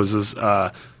closes.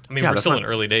 I mean, we're still in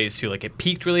early days too. Like it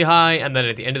peaked really high, and then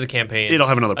at the end of the campaign, it'll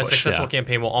have another push. A successful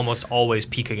campaign will almost always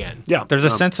peak again. Yeah, there's a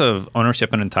sense of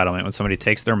ownership and entitlement when somebody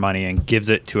takes their money and gives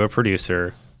it to a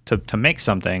producer to make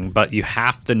something, but you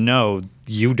have to know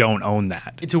you don't own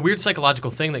that. It's a weird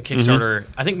psychological thing that Kickstarter,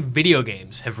 I think video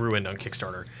games have ruined on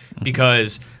Kickstarter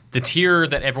because the tier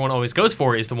that everyone always goes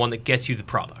for is the one that gets you the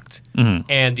product.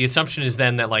 And the assumption is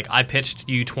then that like I pitched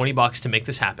you $20 to make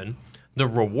this happen. The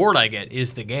reward I get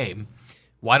is the game.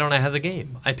 Why don't I have the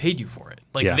game? I paid you for it.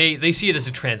 Like they see it as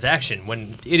a transaction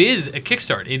when it is a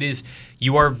Kickstart. It is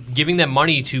you are giving them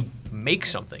money to make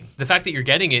something. The fact that you're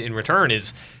getting it in return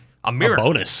is a miracle. A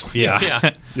bonus.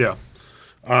 Yeah.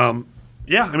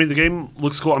 I mean, the game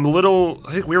looks cool.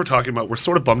 I think we were talking about, we're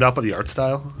sort of bummed out by the art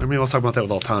style. I mean, let's talk about that with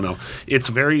Altano. It's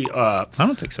very... I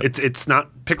don't think so. It's not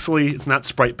pixely. It's not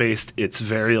sprite-based. It's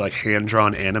very, like,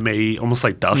 hand-drawn anime-y, almost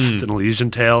like Dust and Elysian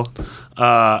Tale.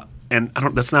 And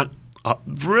that's not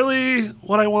really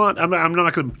what I want. I'm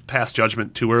not going to pass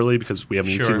judgment too early because we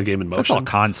haven't even seen the game in motion. That's all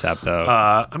concept, though.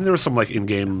 I mean, there was some, like,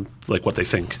 in-game, like, what they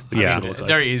think.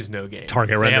 There is no game.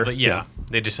 Target render.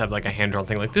 They just have like a hand-drawn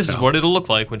thing. Like, this is what it'll look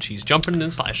like when she's jumping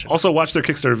and slashing. Also, watch their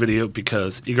Kickstarter video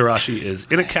because Igarashi is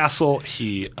in a castle.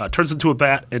 He turns into a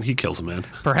bat and he kills a man.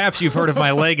 Perhaps you've heard of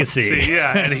my legacy.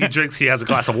 And he has a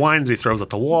glass of wine and he throws at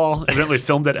the wall. Evidently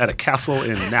filmed it at a castle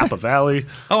in Napa Valley.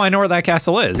 Oh, I know where that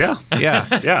castle is. Yeah.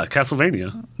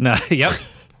 Castlevania. No, yep.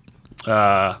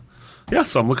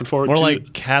 So I'm looking forward to... More like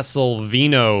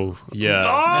Castlevino,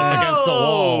 against the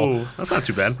wall. That's not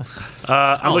too bad.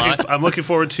 I'm looking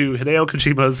forward to Hideo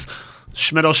Kojima's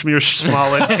Schmeddel Schmear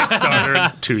Schmallen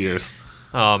Kickstarter in 2 years.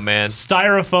 Oh, man.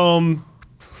 Styrofoam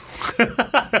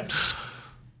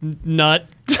nut.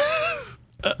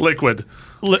 Liquid.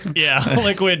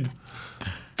 Liquid.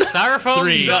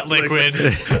 Styrofoam nut liquid.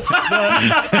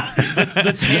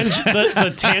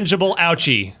 The tangible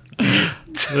ouchie.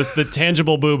 The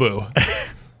tangible boo-boo.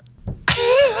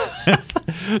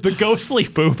 The ghostly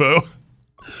boo-boo.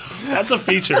 That's a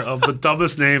feature of the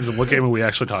dumbest names and what game are we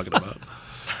actually talking about?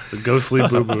 The ghostly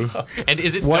boo-boo. And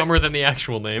is it dumber than the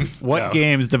actual name? What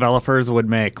games developers would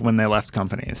make when they left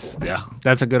companies? Yeah.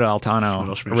 That's a good Altano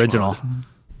original.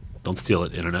 Don't steal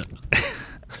it, internet.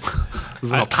 This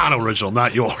is an Altano original,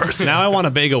 not yours. Now I want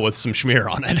a bagel with some schmear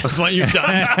on it. That's what you've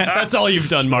done. That's all you've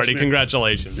done, Marty.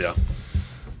 Congratulations. Yeah.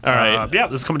 All right.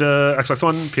 This is coming to Xbox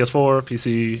One, PS4,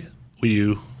 PC, Wii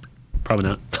U. Probably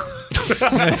not.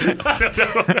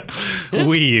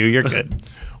 Wii U, you're good.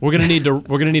 We're gonna need to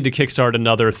kickstart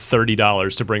another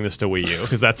 $30 to bring this to Wii U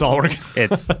because that's all we're.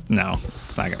 It's not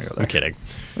gonna go there. I'm kidding.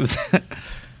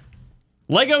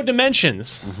 Lego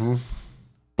Dimensions.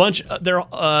 Bunch.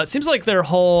 Seems like their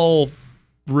whole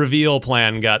reveal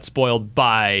plan got spoiled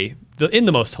by in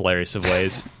the most hilarious of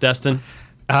ways. Destin.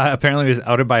 Apparently, it was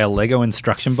outed by a Lego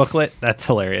instruction booklet. That's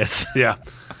hilarious. Yeah,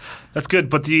 that's good.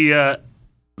 But the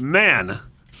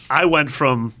I went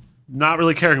from not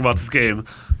really caring about this game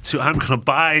to I'm gonna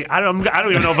buy. I don't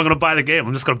even know if I'm gonna buy the game.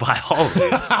 I'm just gonna buy all of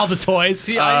these, all the toys.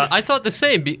 See, I thought the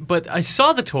same, but I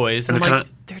saw the toys and I'm like,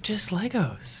 they're just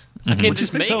Legos. I can't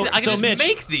just make. I can just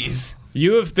make these.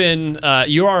 You have been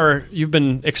you've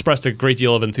been expressed a great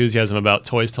deal of enthusiasm about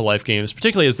Toys to Life games,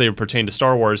 particularly as they pertain to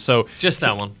Star Wars. So just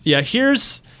that one. Yeah,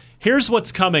 here's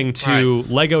what's coming to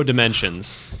Lego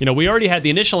Dimensions. We already had the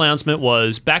initial announcement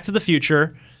was Back to the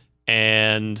Future,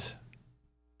 and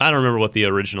I don't remember what the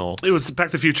original. It was Back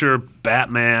to the Future,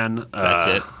 Batman. That's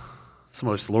it. Some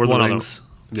other Lord of the Rings.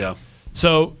 Yeah.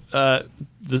 So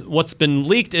what's been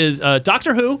leaked is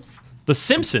Doctor Who, The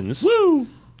Simpsons. Woo!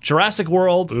 Jurassic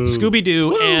World,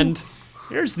 Scooby-Doo, and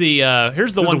here's the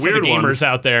one for the gamers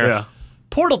out there. Yeah.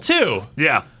 Portal 2.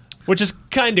 Yeah. Which is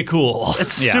kind of cool.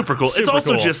 It's super cool. It's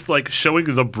also just like showing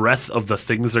the breadth of the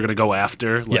things they're going to go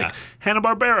after. Like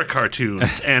Hanna-Barbera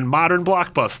cartoons and modern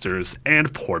blockbusters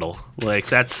and Portal. Like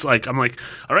that's like, I'm like,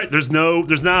 all right, there's now,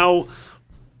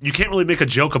 you can't really make a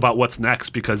joke about what's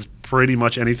next because pretty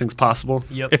much anything's possible.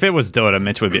 Yep. If it was Dota,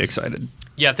 Mitch would be excited.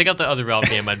 Yeah, if they got the other Valve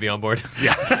game, I'd be on board.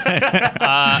 Yeah.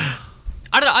 I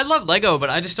don't know. I love Lego, but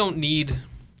I just don't need.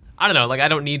 I don't know. Like I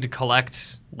don't need to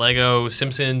collect Lego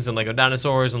Simpsons and Lego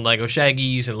dinosaurs and Lego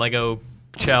Shaggies and Lego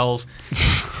shells.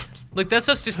 Like that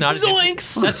stuff's just not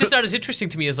Zoinks! That's just not as interesting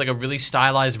to me as like a really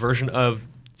stylized version of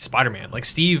Spider-Man. Like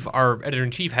Steve, our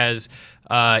editor-in-chief, has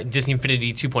Disney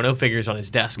Infinity 2.0 figures on his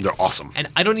desk. They're awesome. And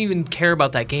I don't even care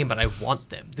about that game, but I want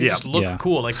them. They just look Yeah.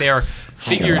 cool. Like they are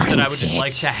figures that I would just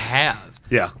like to have.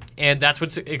 Yeah. And that's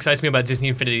what excites me about Disney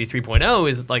Infinity 3.0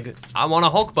 is like I want a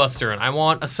Hulkbuster and I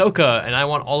want Ahsoka and I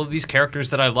want all of these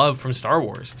characters that I love from Star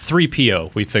Wars.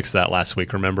 3PO. We fixed that last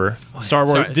week, remember? Star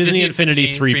Wars, Sorry, Disney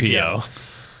Infinity 3PO.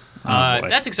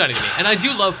 That's exciting to me. And I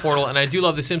do love Portal and I do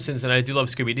love The Simpsons and I do love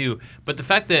Scooby-Doo. But the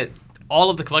fact that all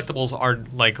of the collectibles are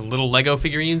like little Lego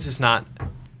figurines is not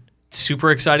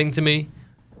super exciting to me.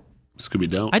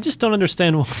 Scooby-Doo. I just don't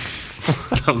understand.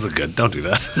 That was a good. Don't do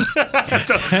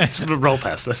that. Just roll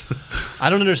past it.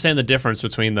 I don't understand the difference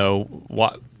between a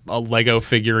Lego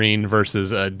figurine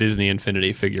versus a Disney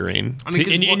Infinity figurine. I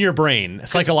mean, in your brain,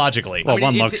 psychologically. Well,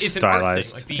 one it's looks an art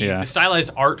stylized. thing. Like the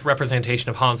stylized art representation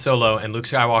of Han Solo and Luke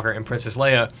Skywalker and Princess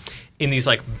Leia in these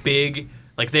like big,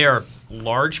 like they are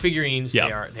large figurines.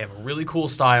 Yeah. They have a really cool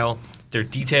style. They're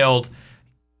detailed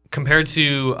compared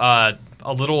to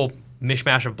a little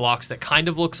mishmash of blocks that kind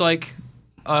of looks like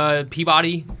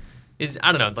Peabody.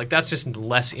 I don't know. Like that's just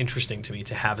less interesting to me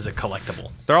to have as a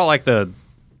collectible. They're all like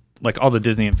all the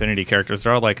Disney Infinity characters.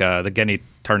 They're all like the Genny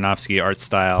Tartakovsky art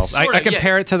style. Sorta, I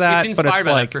compare it to that, It's but inspired it's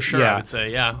by like that for sure. Yeah. I would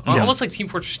say, almost like Team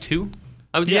Fortress 2.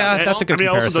 I would say. Yeah, that's a good I mean, it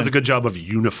also comparison. does a good job of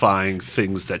unifying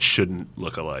things that shouldn't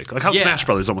look alike. Like how Yeah. Smash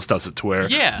Brothers almost does it to where,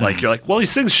 Yeah. like you're like, well,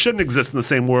 these things shouldn't exist in the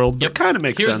same world. But it kind of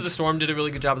makes Here's sense. the Storm did a really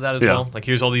good job of that as Yeah. well. Like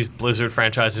here's all these Blizzard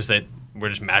franchises that we're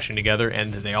just mashing together,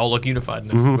 and they all look unified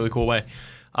in a Mm-hmm. really cool way.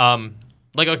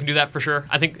 Lego can do that for sure.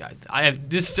 I think I have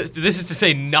this. This is to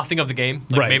say nothing of the game.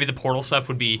 Like Right. maybe the Portal stuff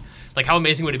would be like how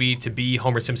amazing would it be to be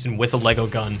Homer Simpson with a Lego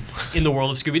gun in the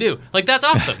world of Scooby Doo? Like that's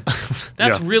awesome.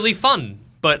 That's Yeah. really fun.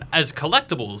 But as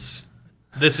collectibles,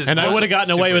 this is. And I would have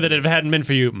gotten away super- with it if it hadn't been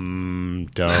for you.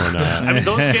 Donut. I mean,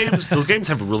 those games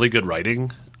have really good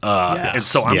writing, and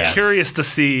so I'm Yes. curious to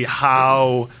see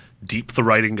how deep the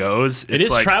writing goes. It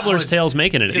is like, Traveler's Tales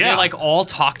making it. Do Yeah. they like all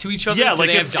talk to each other? Yeah, Do like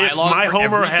they if have dialogue my for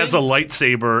Homer everything? has a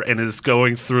lightsaber and is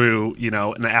going through,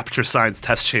 an aperture science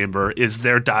test chamber, is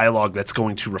there dialogue that's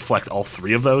going to reflect all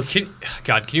three of those? Can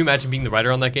you imagine being the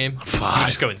writer on that game? You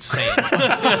just go insane.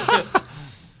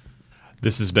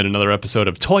 This has been another episode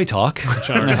of Toy Talk,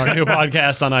 our new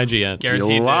podcast on IGN.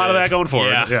 Guaranteed. a lot of that going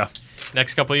forward. Yeah.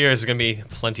 Next couple of years is going to be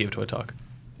plenty of Toy Talk.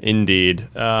 Indeed.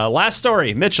 Last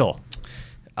story, Mitchell.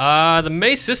 The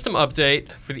May system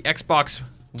update for the Xbox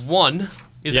One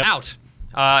is Yep. out.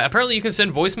 Apparently, you can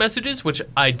send voice messages, which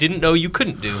I didn't know you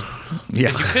couldn't do.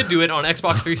 Because you could do it on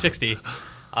Xbox 360.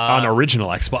 On original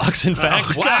Xbox, in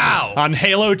fact. Wow. On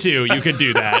Halo 2, you could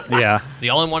do that. Yeah. The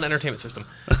all-in-one entertainment system.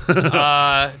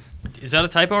 Is that a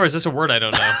typo or is this a word I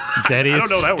don't know? Daddies. I don't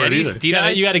know that word Daddies?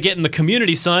 either. You got to get in the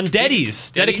community, son.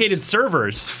 Deddies. Dedicated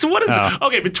servers. So what is it?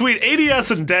 Okay, between ADS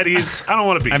and Daddies, I don't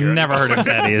want to be I've here. never heard of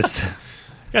daddies. You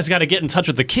guys got to get in touch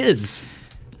with the kids.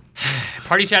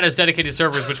 Party Chat has dedicated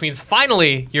servers, which means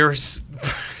finally your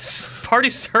party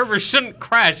server shouldn't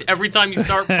crash every time you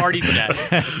start Party Chat.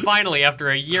 Finally, after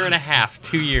a year and a half,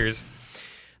 2 years.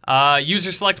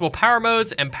 User selectable power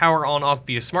modes and power on-off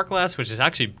via smart glass, which is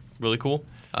actually really cool.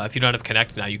 If you don't have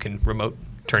Kinect, now you can remote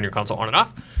turn your console on and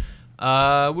off.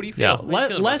 What do you feel? Yeah, How are you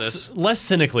feeling about this? less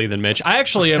cynically than Mitch. I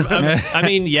actually am. I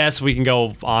mean, yes, we can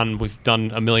go on. We've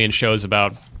done a million shows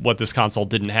about what this console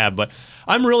didn't have, but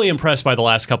I'm really impressed by the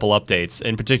last couple updates.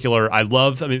 In particular,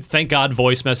 thank God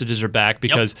voice messages are back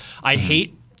because I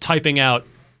hate typing out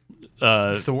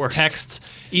It's the worst. texts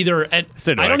either. I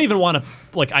annoying. don't even want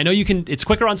to. I know you can. It's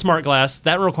quicker on Smart Glass.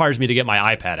 That requires me to get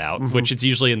my iPad out, which it's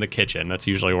usually in the kitchen. That's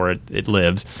usually where it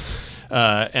lives.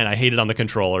 And I hate it on the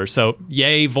controller. So,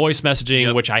 yay, voice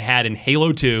messaging, which I had in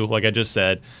Halo 2, like I just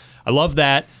said. I love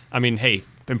that. I mean, hey,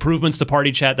 improvements to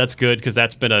Party Chat, that's good, because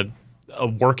that's been a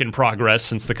work in progress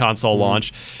since the console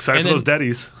launched. Excited for those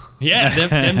Daddies. Yeah,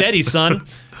 them Deddies, son.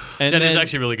 And That is then-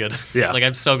 actually really good. Yeah. Like,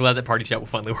 I'm so glad that Party Chat will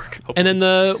finally work. And then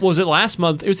what was it last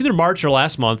month? It was either March or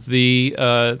last month. The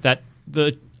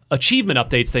achievement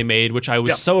updates they made, which I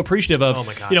was so appreciative of. Oh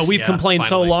my gosh, we've yeah, complained so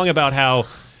finally. long about how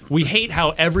we hate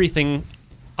how everything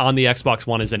on the Xbox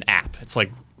One is an app. It's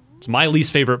my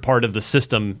least favorite part of the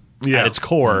system at its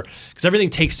core because everything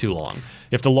takes too long. You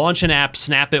have to launch an app,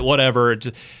 snap it, whatever.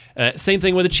 Same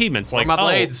thing with achievements. Like, my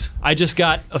blades? I just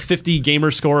got a 50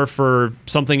 gamer score for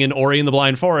something in Ori and the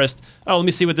Blind Forest. Oh, let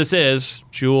me see what this is.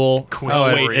 Jewel.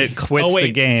 It quits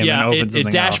the game Yeah, and opens it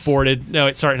something else.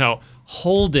 dashboarded.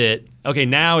 Hold it. Okay,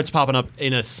 now it's popping up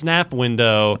in a snap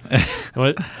window.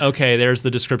 Okay, there's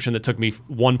the description that took me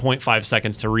 1.5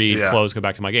 seconds to read, close, go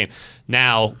back to my game.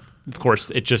 Now, of course,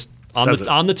 it just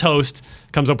on the toast,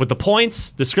 comes up with the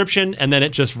points, description, and then it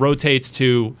just rotates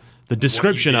to the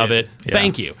description of it. Yeah.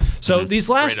 Thank you. So these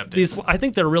I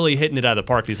think they're really hitting it out of the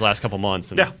park these last couple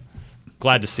months. And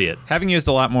glad to see it. Having used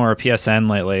a lot more PSN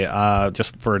lately,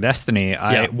 just for Destiny,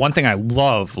 one thing I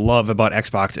love about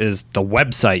Xbox is the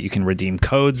website. You can redeem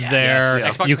codes there.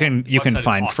 Yes. You can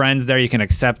find friends there. You can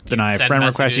accept, deny friend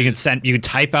requests. You can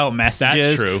type out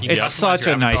messages. That's true. It's such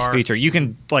a nice feature. You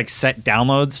can set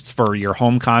downloads for your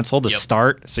home console to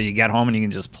start, so you get home and you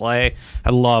can just play.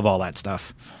 I love all that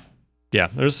stuff. Yeah,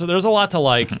 there's a lot to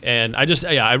like, and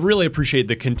I really appreciate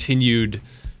the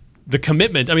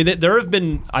commitment. I mean, there have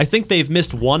been, I think they've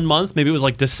missed 1 month. Maybe it was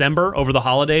like December over the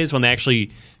holidays when they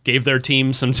actually gave their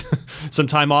team some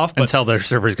time off. But, until their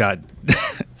servers got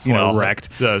wrecked.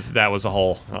 That was a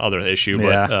whole other issue,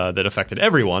 but that affected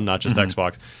everyone, not just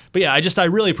Xbox. But yeah, I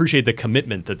really appreciate the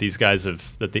commitment that these guys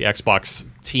that the Xbox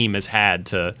team has had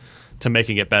to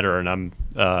making it better. And I'm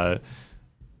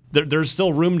there's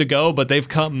still room to go, but they've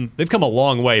come a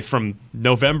long way from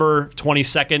November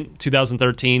 22nd,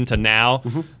 2013 to now.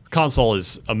 Console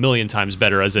is a million times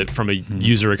better from a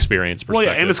user experience perspective.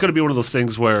 Well, yeah, and it's going to be one of those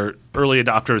things where early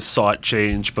adopters saw it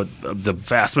change, but the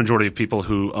vast majority of people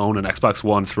who own an Xbox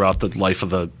One throughout the life of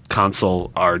the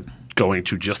console are going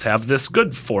to just have this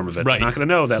good form of it. Right. They're not going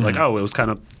to know that, it was kind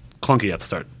of clunky at the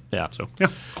start. Yeah. So, yeah,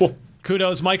 cool.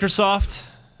 Kudos, Microsoft.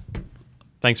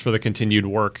 Thanks for the continued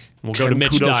work. We'll go to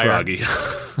Mitch Dyer.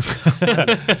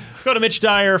 Go to Mitch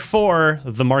Dyer for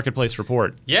the Marketplace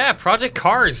Report. Yeah, Project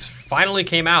Cars finally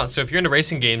came out. So if you're into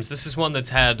racing games, this is one that's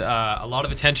had a lot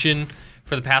of attention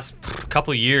for the past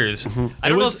couple of years. I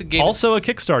don't know if the game also a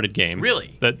Kickstarted game.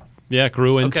 Really? That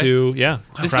grew into this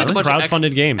is like a bunch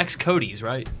crowdfunded game. X-Codys,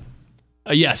 right?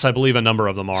 Yes, I believe a number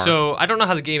of them are. So I don't know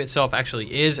how the game itself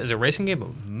actually is as a racing game,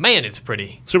 but man, it's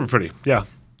pretty. Super pretty, yeah.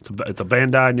 It's a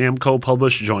Bandai Namco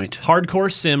published joint.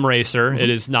 Hardcore sim racer. It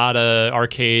is not a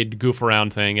arcade goof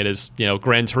around thing. It is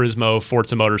Gran Turismo,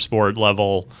 Forza Motorsport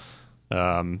level.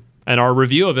 And our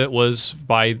review of it was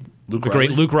by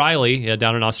great Luke Riley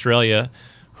down in Australia,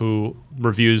 who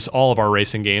reviews all of our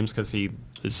racing games because he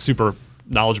is super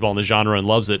knowledgeable in the genre and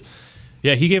loves it.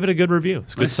 Yeah, he gave it a good review.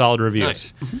 It's a good, solid review.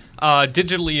 Nice.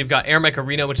 Digitally, you've got Air Mech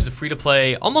Arena, which is a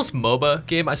free-to-play, almost MOBA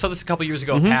game. I saw this a couple years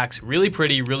ago at PAX. Really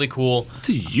pretty, really cool. It's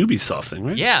a Ubisoft thing,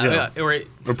 right? Yeah. Or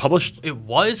published? It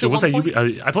was. It was at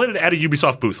I played it at a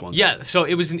Ubisoft booth once. Yeah, so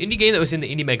it was an indie game that was in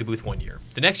the Indie Mega booth one year.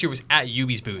 The next year was at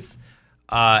Ubi's booth.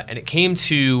 And it came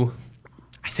to,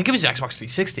 I think it was Xbox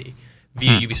 360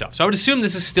 via Ubisoft. So I would assume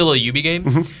this is still a Ubi game.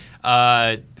 It's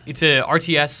a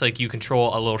RTS, like you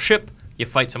control a little ship. You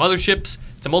fight some other ships.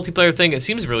 It's a multiplayer thing. It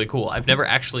seems really cool. I've never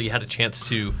actually had a chance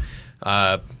to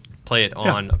play it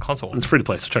on a console. It's free to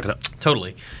play, so check it out.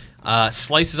 Totally.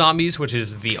 Slice Zombies, which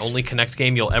is the only Kinect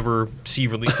game you'll ever see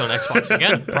released on Xbox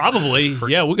again. Probably.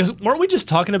 Yeah, weren't we just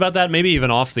talking about that maybe even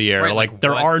off the air? Right,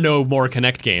 there are no more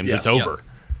Kinect games. Yeah. It's over.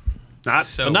 Not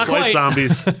Slice quite.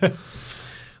 Zombies.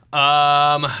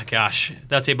 Gosh,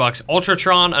 that's $8.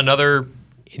 Ultratron, another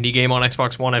indie game on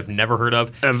Xbox One I've never heard of.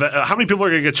 How many people are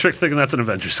going to get tricked thinking that's an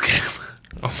Avengers game?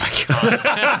 Oh my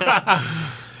god.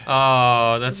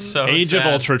 Oh, that's so Age sad.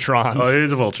 of Ultratron. Oh, Age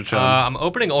of Ultratron. I'm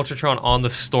opening Ultratron on the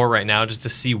store right now just to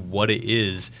see what it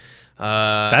is.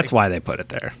 That's why they put it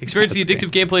there. Experience the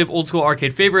addictive gameplay of old school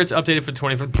arcade favorites, updated for the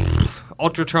 25th.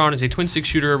 Ultratron is a twin stick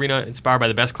shooter arena inspired by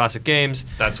the best classic games.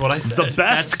 That's what I said. The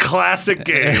best classic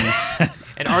games.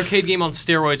 An arcade game on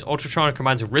steroids, Ultratron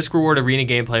combines a risk-reward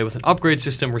arena gameplay with an upgrade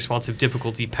system, responsive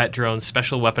difficulty, pet drones,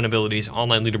 special weapon abilities,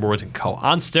 online leaderboards, and co-op.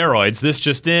 On steroids, this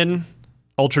just in,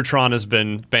 Ultratron has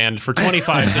been banned for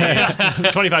 25 days,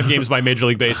 25 games by Major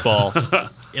League Baseball.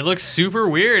 It looks super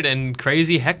weird and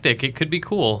crazy hectic. It could be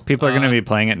cool. People are going to be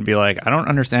playing it and be like, I don't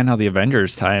understand how the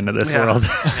Avengers tie into this world.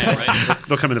 Yeah, right.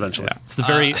 They'll come in eventually. Yeah. It's the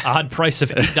very odd price of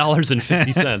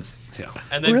 $8.50. Yeah.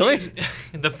 And then Really?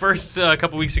 The first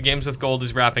couple weeks of Games with Gold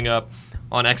is wrapping up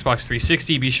on Xbox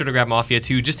 360. Be sure to grab Mafia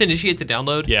 2. Just initiate the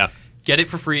download. Yeah. Get it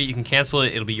for free. You can cancel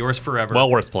it. It'll be yours forever. Well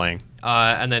worth playing.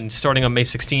 And then starting on May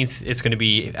 16th, it's going to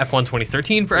be F1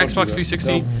 2013 for Xbox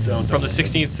 360 from the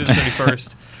 16th to the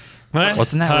 31st.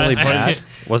 Wasn't that really bad?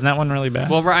 Wasn't that one really bad?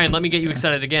 Well, Ryan, let me get you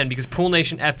excited again because Pool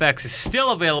Nation FX is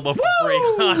still available for free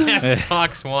on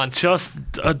Xbox One. Just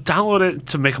download it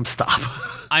to make them stop.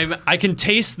 I can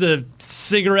taste the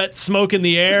cigarette smoke in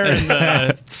the air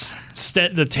and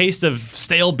the taste of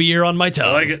stale beer on my tongue.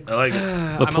 I like it.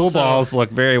 the pool balls look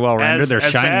very well rendered. They're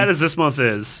as shiny. bad as this month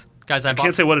is, Guys, I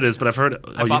can't say what it is, but I've heard.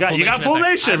 Oh, you got Pool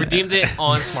Nation. I redeemed it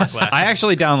on Smart Glass. I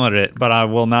actually downloaded it, but I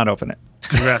will not open it.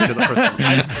 Congrats, you're the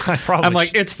first one. I'm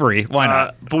like, it's free. Why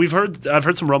not? But I've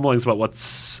heard some rumblings about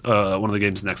what's one of the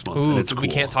games next month, and it's cool. We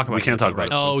can't talk about it. We can't talk about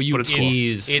it. Oh, you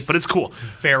tease. But it's cool.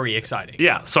 Very exciting.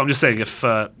 Yeah, so I'm just saying if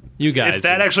you guys, if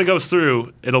that actually goes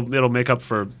through, it'll make up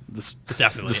for this.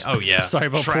 Definitely. This oh yeah. Sorry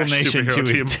about Pool Nation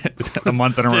superhero a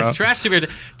month in a row. This trash superhero.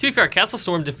 To be fair, Castle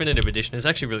Storm Definitive Edition is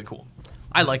actually really cool.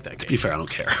 I like that game. To be fair, I don't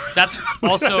care. That's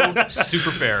also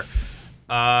super fair.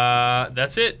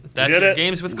 That's it. That's your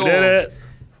games with gold. Did it.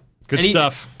 Good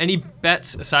stuff. Any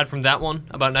bets aside from that one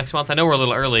about next month? I know we're a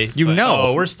little early.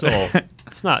 Oh, we're still.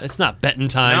 It's not betting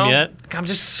time yet. I'm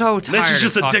just so tired. Mitch is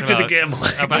just addicted to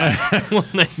gambling.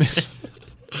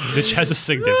 Mitch has a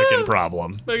significant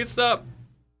problem. Make it stop.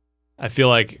 I feel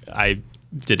like I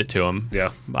did it to him.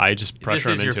 Yeah. I just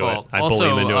pressure him into it. I also,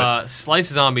 bully him into it. Slice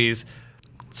Zombies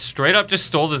straight up just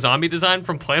stole the zombie design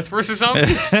from Plants vs.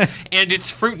 Zombies, and it's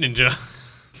Fruit Ninja.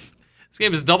 This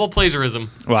game is double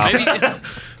plagiarism. Wow.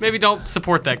 Maybe don't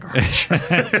support that garbage.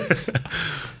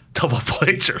 Double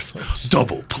plagiarism.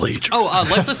 Double plagiarism. Oh,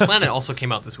 Lifeless Planet also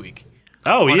came out this week.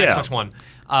 Oh, on yeah. Xbox One.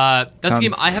 That's a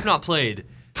game I have not played,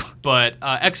 but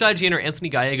XIGN Anthony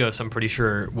Gallegos, I'm pretty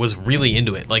sure, was really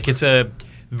into it. Like, it's a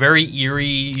very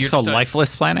eerie... It's called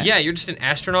Lifeless Planet? Yeah, you're just an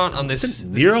astronaut on this...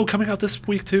 Isn't Nero coming out this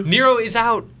week, too? Nero is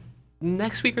out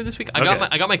next week or this week.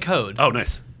 I got my code. Oh,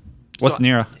 nice. What's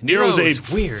Nero? Nero's a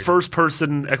weird.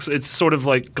 first-person. It's sort of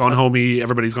like Gone Homey.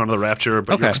 Everybody's gone to the Rapture,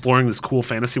 but you're exploring this cool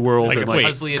fantasy world. Like, and wait,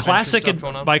 puzzly classic adventure stuff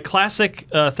going on? by classic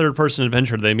third-person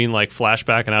adventure, do they mean like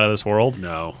flashback and out of this world?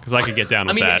 No, because I could get down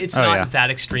with that. It's not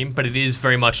that extreme, but it is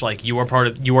very much like you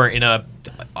are in a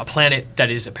planet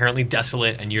that is apparently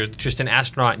desolate, and you're just an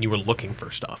astronaut, and you were looking for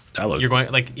stuff. You're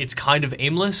going like it's kind of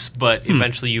aimless, but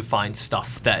eventually you find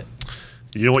stuff that.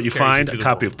 You know what you find? A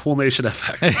copy of Pool Nation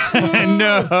FX.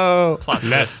 No.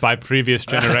 Left by previous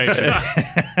generations.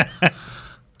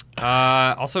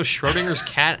 Also, Schrodinger's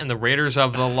Cat and the Raiders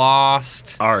of the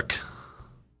Lost Bark.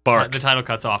 The title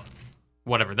cuts off.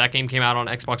 Whatever. That game came out on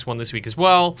Xbox One this week as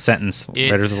well. Sentence.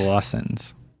 Raiders of the Lost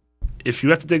Sentence. If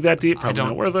you have to dig that deep, probably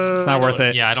not worth it. It's not worth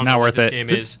it. Yeah, I don't not know worth what this it. game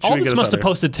is. All this must have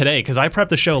posted today because I prepped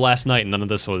the show last night and none of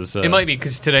this was. It might be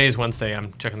because today is Wednesday.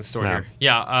 I'm checking the store here.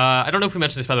 Yeah, I don't know if we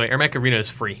mentioned this by the way. Airmac Arena is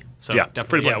free, so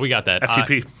definitely. Yeah, we got that.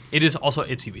 FTP. It is also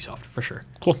it's Ubisoft for sure.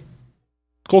 Cool.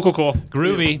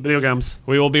 Groovy. Video games.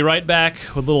 We will be right back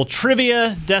with a little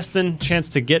trivia. Destin, chance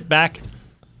to get back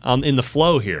in the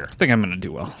flow here. I think I'm going to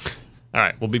do well. All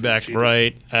right, we'll be back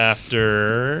right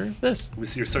after this. Let me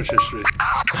see your search history.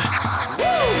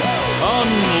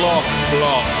 Unlock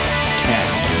block.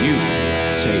 Can you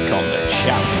take on the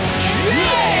challenge?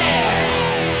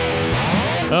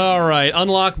 All right,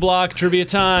 unlock block trivia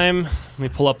time. Let me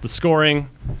pull up the scoring.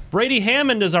 Brady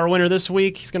Hammond is our winner this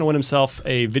week. He's going to win himself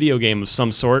a video game of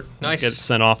some sort. Nice. Get it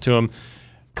sent off to him.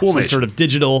 Pool some Nation. sort of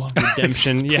digital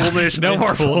redemption. Pool Nation. No It's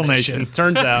more Pool Nation.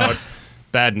 Turns out,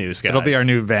 bad news, guys. It'll be our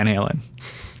new Van Halen.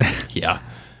 Yeah.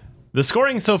 The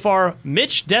scoring so far,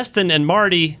 Mitch, Destin, and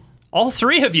Marty, all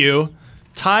three of you,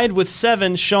 tied with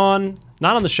 7. Sean,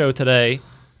 not on the show today,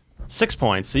 6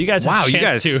 points. So you guys have a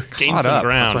chance to gain caught some up.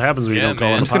 ground. That's what happens when you don't call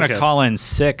in I'm a just going to podcast. call in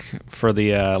sick for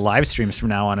the live streams from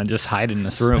now on and just hide in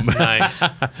this room. Nice.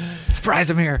 Surprise,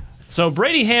 I'm here. So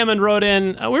Brady Hammond wrote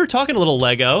in, we were talking a little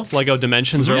Lego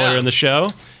Dimensions earlier in the show,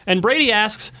 and Brady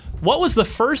asks, what was the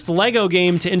first Lego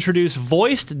game to introduce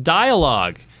voiced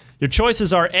dialogue? Your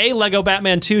choices are A, Lego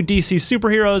Batman 2 DC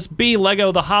Superheroes, B,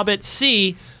 Lego The Hobbit,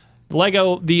 C,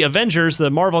 Lego The Avengers, the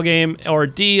Marvel game, or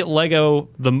D, Lego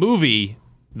The Movie,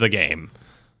 the game.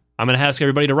 I'm going to ask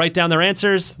everybody to write down their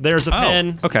answers. There's a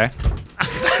pen. Okay.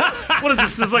 What is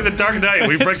this? This is like the Dark Knight.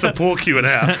 We break the pool cue in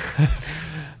half.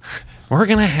 We're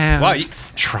going to have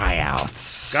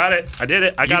tryouts. Got it. I did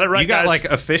it. I got it right, You got guys. like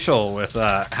official with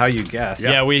how you guess.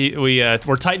 Yeah,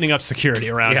 we're tightening up security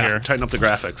around here. Tighten up the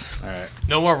graphics. All right.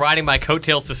 No more riding my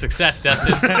coattails to success,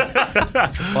 Destin.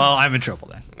 Well, I'm in trouble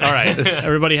then. All right.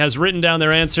 Everybody has written down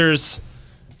their answers.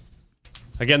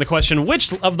 Again, the question,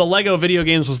 which of the Lego video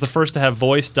games was the first to have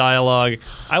voice dialogue?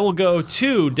 I will go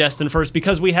to Destin first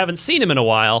because we haven't seen him in a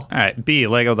while. All right. B,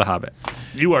 Lego The Hobbit.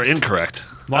 You are incorrect.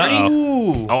 Marty?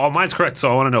 Oh, mine's correct, so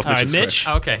I want to know if All right, Mitch is Mitch?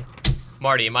 correct. Okay.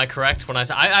 Marty, am I correct when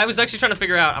I was actually trying to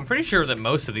figure out, I'm pretty sure that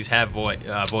most of these have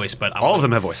voice, but All of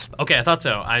them have voice. Okay, I thought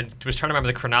so. I was trying to remember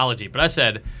the chronology, but I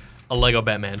said a Lego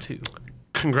Batman 2.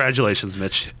 Congratulations,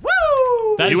 Mitch.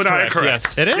 Woo! That You is and I are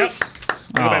correct. correct. Yes. It is?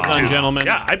 Go back Well done, to- gentlemen.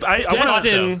 Yeah, I want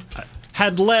Destin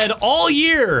had led all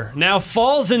year, now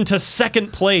falls into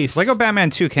second place. Lego Batman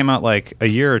 2 came out like a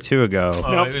year or two ago. Oh,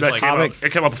 Nope, it was that like came out,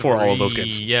 it came out before all of those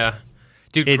games. Yeah.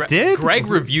 Dude, It did? Greg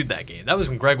reviewed that game. That was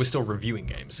when Greg was still reviewing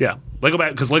games. Yeah, Lego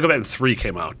Batman 3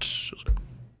 came out.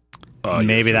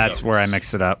 Maybe that's where I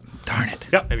mixed it up. Darn it.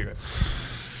 Yep. Maybe right.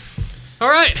 All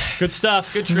right. Good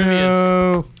stuff. Good trivia.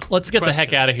 Oh. Let's get the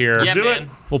heck out of here. Yeah, do man. it.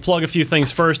 We'll plug a few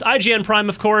things first. IGN Prime,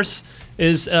 of course,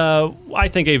 is, I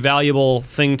think, a valuable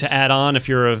thing to add on if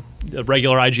you're a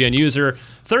regular IGN user.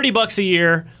 $30 a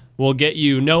year will get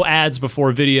you no ads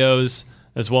before videos,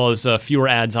 as well as fewer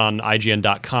ads on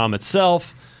IGN.com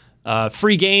itself.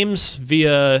 Free games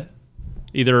via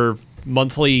either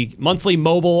monthly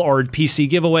mobile or PC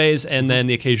giveaways, and then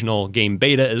the occasional game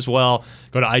beta as well.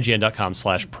 Go to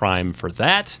IGN.com/Prime for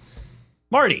that.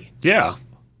 Marty, Yeah.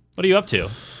 what are you up to?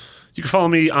 You can follow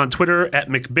me on Twitter at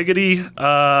McBiggity.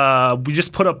 We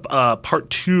just put up part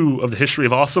 2 of the History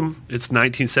of Awesome. It's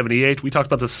 1978. We talked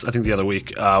about this, I think, the other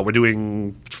week. We're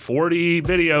doing 40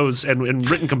 videos and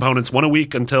written components, one a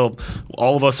week until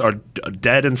all of us are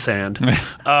dead and sand.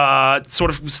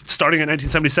 Sort of starting at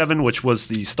 1977, which was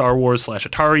the Star Wars /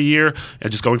 Atari year,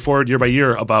 and just going forward year by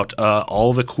year about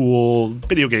all the cool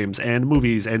video games and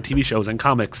movies and TV shows and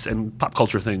comics and pop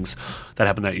culture things that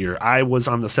happened that year. I was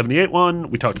on the 78 one.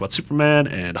 We talked about Superman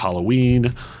and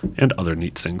Halloween and other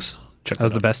neat things. Check That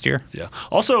was out. the best year. Yeah.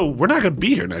 Also, we're not going to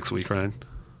be here next week, Ryan.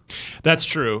 That's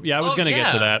true. Yeah, I was Oh, going to get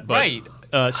yeah, to that. But,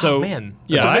 right. So, man.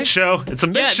 It's yeah, a mid show. It's a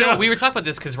mid Yeah, show. no, we were talking about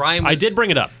this because Ryan was... I did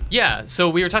bring it up. Yeah, so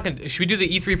we were talking... Should we do the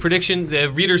E3 prediction, the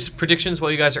readers' predictions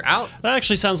while you guys are out? That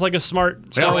actually sounds like a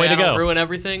smart That way way to I don't go. ruin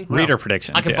everything. Reader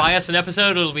predictions. I can yeah. buy us an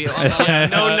episode. It'll be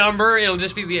unlocked, no number. It'll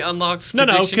just be the unlocked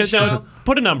prediction show.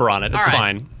 Put a number on it. It's All right.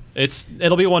 fine.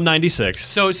 It'll be 196.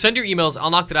 So send your emails,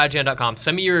 unlocked@ign.com.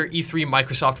 Send me your E3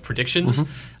 Microsoft predictions.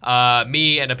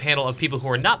 Me and a panel of people who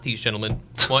are not these gentlemen.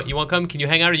 You want to come? Can you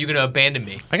hang out, or are you going to abandon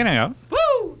me? I can hang out.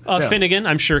 Woo! Finnegan,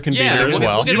 I'm sure, can be Yeah, here as we'll get-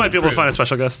 well. we'll get You might be able to True. find a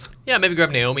special guest. Yeah, maybe grab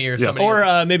Naomi or somebody.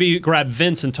 Or maybe grab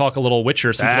Vince and talk a little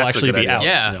Witcher since it'll That's a actually good be idea. out.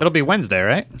 Yeah. It'll be Wednesday,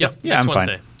 right? Yep. Yeah, next I'm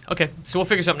Wednesday. fine. Okay, so we'll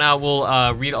figure something out.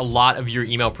 We'll read a lot of your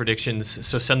email predictions.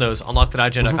 So send those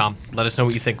unlocked@ign.com. Let us know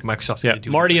what you think Microsoft's Yeah, going to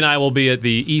do. Marty and I will be at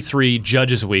the E3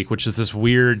 Judges Week, which is this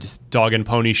weird dog and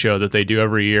pony show that they do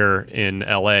every year in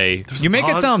LA. You make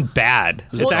it sound bad.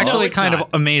 It's Well, actually no, it's kind not. of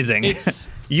amazing. It's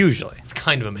usually. It's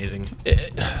kind of amazing.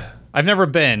 I've never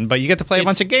been, but you get to play a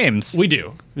bunch of games. We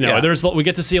do. No, Yeah. we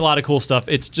get to see a lot of cool stuff.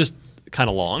 It's just kind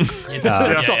of long. It's,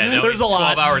 There's it's a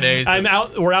lot. 12-hour days.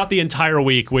 We're out the entire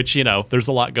week, which there's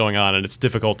a lot going on, and it's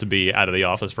difficult to be out of the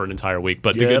office for an entire week.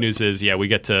 But the good news is, we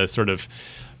get to sort of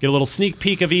get a little sneak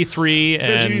peek of E3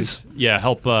 and Veggies.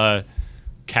 help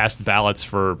cast ballots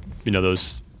for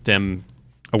those damn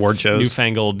Award shows.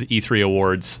 newfangled E3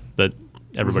 awards that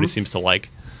everybody seems to like.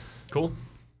 Cool.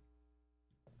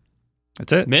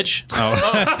 That's it. Mitch,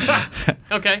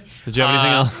 Okay. did you have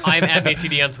anything else? I'm at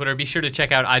MateTD on Twitter. Be sure to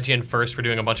check out IGN First. We're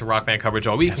doing a bunch of Rock Band coverage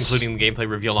all week, including the gameplay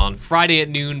reveal on Friday at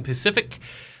noon Pacific.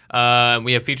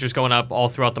 We have features going up all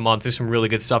throughout the month. There's some really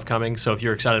good stuff coming. So if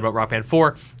you're excited about Rock Band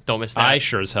 4, don't miss that. I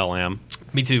sure as hell am.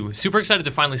 Me too. Super excited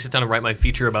to finally sit down and write my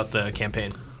feature about the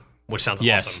campaign, which sounds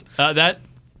Yes, awesome. that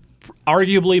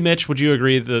arguably, Mitch, would you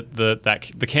agree that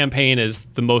the campaign is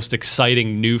the most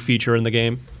exciting new feature in the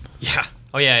game? Yeah.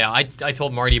 Oh, yeah. I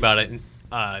told Marty about it.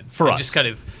 For and us. just kind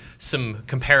of some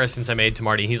comparisons I made to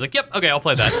Marty. He's like, yep, okay, I'll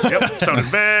play that. Yep, sounds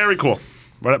very cool.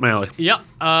 Right up my alley. Yep.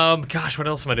 Gosh, what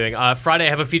else am I doing? Friday, I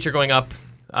have a feature going up.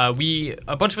 A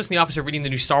bunch of us in the office are reading the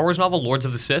new Star Wars novel, Lords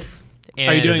of the Sith. And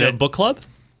Are you doing a book club?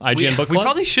 IGN book we club?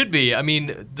 probably should be. I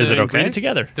mean, Is it okay? Read it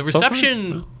together. The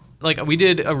reception, we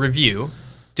did a review,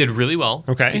 did really well.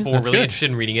 Okay, People were that's really good. interested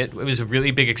in reading it. It was a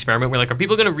really big experiment. We're like, are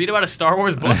people going to read about a Star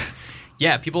Wars book?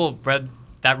 Yeah, people read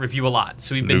that review a lot.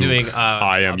 So we've been doing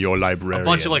I am your librarian. a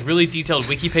bunch of really detailed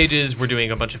wiki pages. We're doing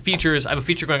a bunch of features. I have a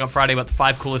feature going up Friday about the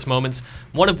 5 coolest moments,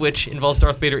 one of which involves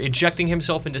Darth Vader ejecting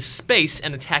himself into space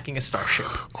and attacking a starship.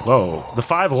 Whoa. The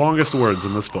 5 longest words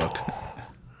in this book.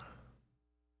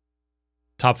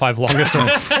 Top 5 longest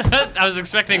ones. I was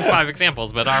expecting 5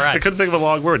 examples, but all I right. couldn't think of a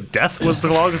long word. Death was the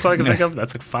longest one I could think of.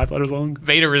 That's like 5 letters long.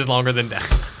 Vader is longer than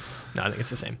death. No, I think it's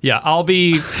the same. Yeah, I'll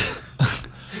be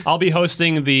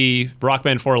hosting the Rock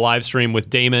Band 4 live stream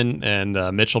with Damon, and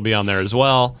Mitch will be on there as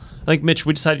well. I think, Mitch,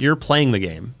 we decided you're playing the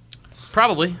game.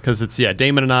 Probably. Because it's,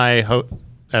 Damon and I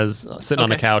as sitting on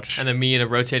the Okay. couch. And then me and a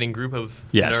rotating group of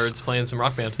Yes. nerds playing some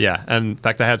Rock Band. Yeah, and in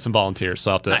fact, I had some volunteers,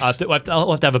 so Nice.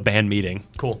 I'll have to have a band meeting.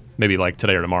 Cool. Maybe like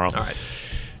today or tomorrow. All right.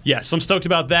 Yeah, so I'm stoked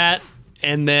about that.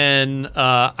 And then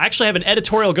I actually have an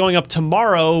editorial going up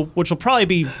tomorrow, which will probably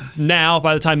be now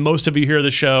by the time most of you hear the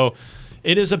show.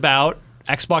 It is about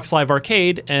Xbox Live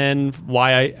Arcade and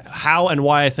how and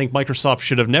why I think Microsoft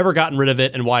should have never gotten rid of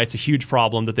it and why it's a huge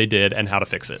problem that they did and how to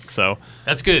fix it. So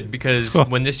that's good because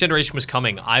when this generation was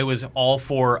coming, I was all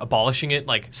for abolishing it.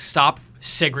 Like, stop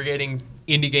segregating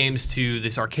indie games to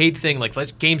this arcade thing. Like,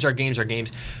 games are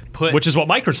games. Which is what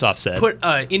Microsoft said. Put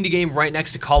an indie game right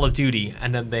next to Call of Duty,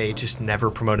 and then they just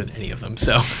never promoted any of them.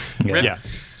 So, yeah.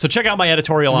 So check out my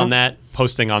editorial on that,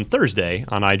 posting on Thursday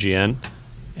on IGN.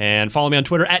 And follow me on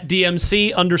Twitter at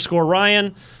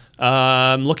DMC_Ryan.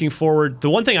 I'm looking forward. The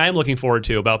one thing I am looking forward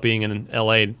to about being in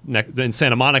LA, in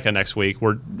Santa Monica next week,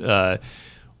 we're going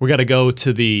to go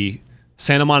to the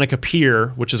Santa Monica Pier,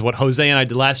 which is what Jose and I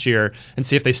did last year, and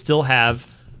see if they still have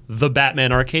the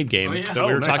Batman arcade game that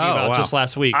we were talking about just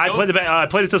last week. I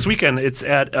played it this weekend. It's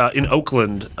at in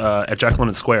Oakland at Jack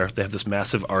London Square. They have this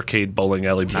massive arcade bowling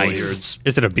alley billiards.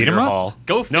 Is it a beat 'em up?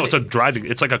 No, it's a driving.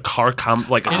 It's like a car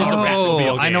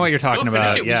I know what you're talking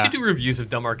about. We should do reviews of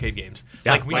dumb arcade games.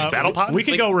 Yeah, like Battlepod. We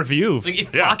could go review. Like,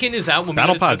 if Pokken is out when we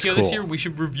go to Tokyo this year, we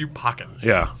should review Pokken.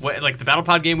 Yeah. Like the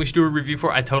Battlepod game we should do a review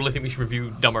for. I totally think we should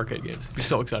review dumb arcade games. It'd be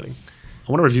so exciting.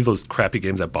 I want to review those crappy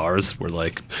games at bars where,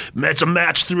 like, it's a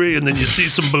match 3 and then you see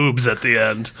some boobs at the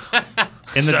end.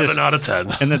 7 out of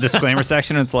 10. In the disclaimer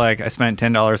section, it's like, I spent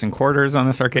 $10 in quarters on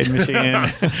this arcade machine.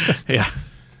 Yeah.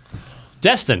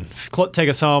 Destin, take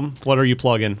us home. What are you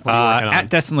plugging? What are you working on? At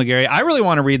Destin Legary. I really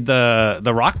want to read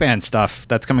the Rock Band stuff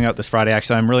that's coming out this Friday.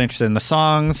 Actually, I'm really interested in the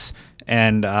songs,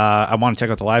 and I want to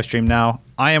check out the live stream now.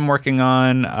 I am working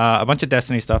on a bunch of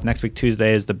Destiny stuff. Next week,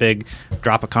 Tuesday, is the big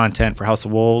drop of content for House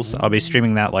of Wolves. I'll be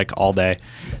streaming that like all day,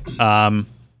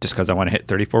 just because I want to hit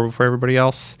 34 before everybody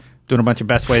else. Doing a bunch of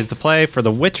best ways to play for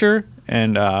The Witcher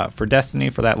and for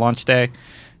Destiny for that launch day.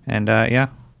 And yeah,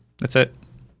 that's it.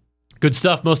 Good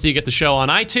stuff. Most of you get the show on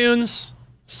iTunes.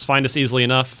 Find us easily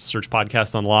enough. Search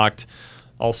Podcast Unlocked.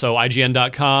 Also,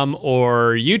 IGN.com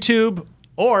or YouTube,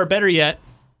 or better yet,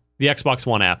 the Xbox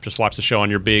One app. Just watch the show on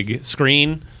your big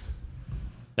screen.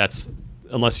 That's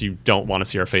unless you don't want to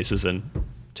see our faces in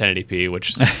 1080p,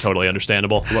 which is totally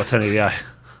understandable. What about 1080i?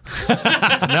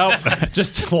 Nope.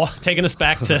 Just taking us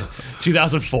back to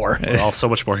 2004. We're all so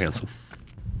much more handsome.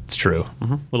 It's true.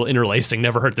 Mm-hmm. Little interlacing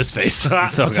never hurt this face.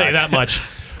 I'll tell you that much.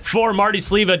 For Marty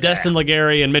Sleva, Destin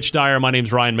Legary, and Mitch Dyer, my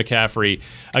name's Ryan McCaffrey.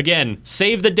 Again,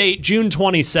 save the date, June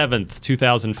 27th,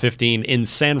 2015, in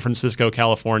San Francisco,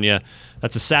 California.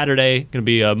 That's a Saturday. Going to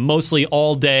be a mostly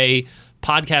all-day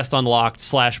Podcast Unlocked /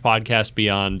 Podcast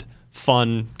Beyond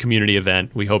fun community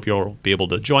event. We hope you'll be able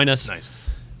to join us. Nice.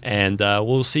 And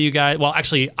we'll see you guys. Well,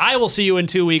 actually, I will see you in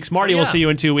 2 weeks. Marty will see you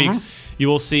in 2 weeks. You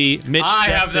will see Mitch,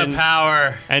 have the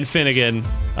power, and Finnegan,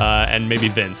 and maybe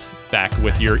Vince back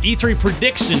with your E3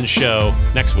 prediction show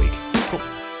next week. Cool.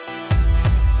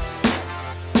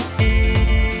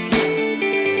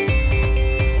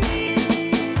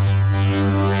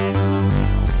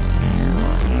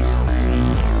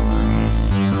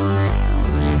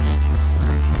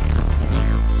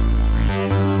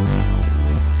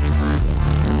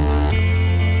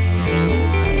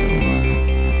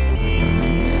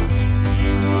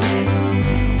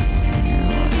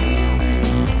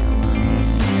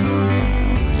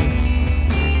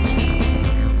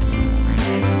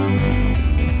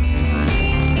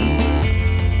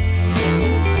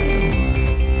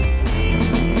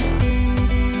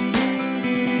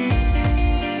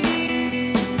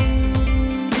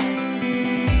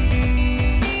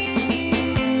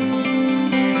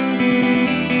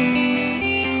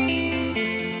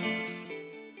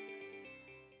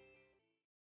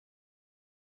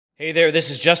 Hey there, this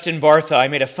is Justin Bartha. I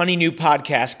made a funny new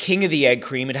podcast, King of the Egg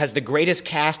Cream. It has the greatest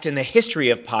cast in the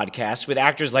history of podcasts with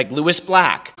actors like Louis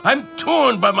Black. I'm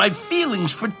torn by my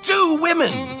feelings for 2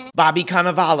 women. Bobby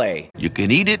Cannavale. You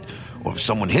can eat it, or if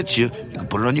someone hits you, you can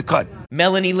put it on your cut.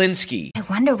 Melanie Linsky. I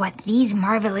wonder what these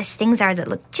marvelous things are that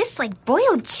look just like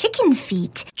boiled chicken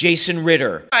feet. Jason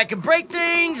Ritter. I can break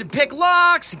things and pick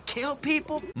locks and kill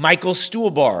people. Michael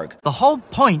Stuhlbarg. The whole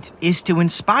point is to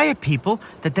inspire people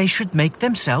that they should make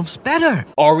themselves better.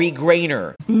 Ari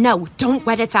Grainer. No, don't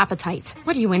whet its appetite.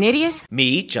 What are you, an idiot?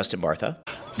 Me, Justin Bartha.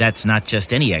 That's not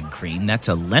just any egg cream, that's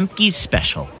a Lemke's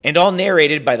special. And all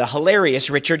narrated by the hilarious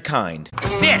Richard Kind.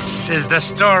 This is the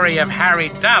story of Harry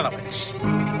Dalowitz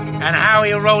and how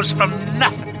he rose from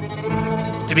nothing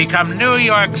to become New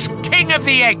York's King of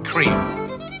the Egg Cream.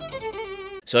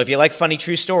 So if you like funny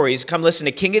true stories, come listen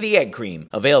to King of the Egg Cream,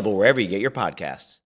 available wherever you get your podcasts.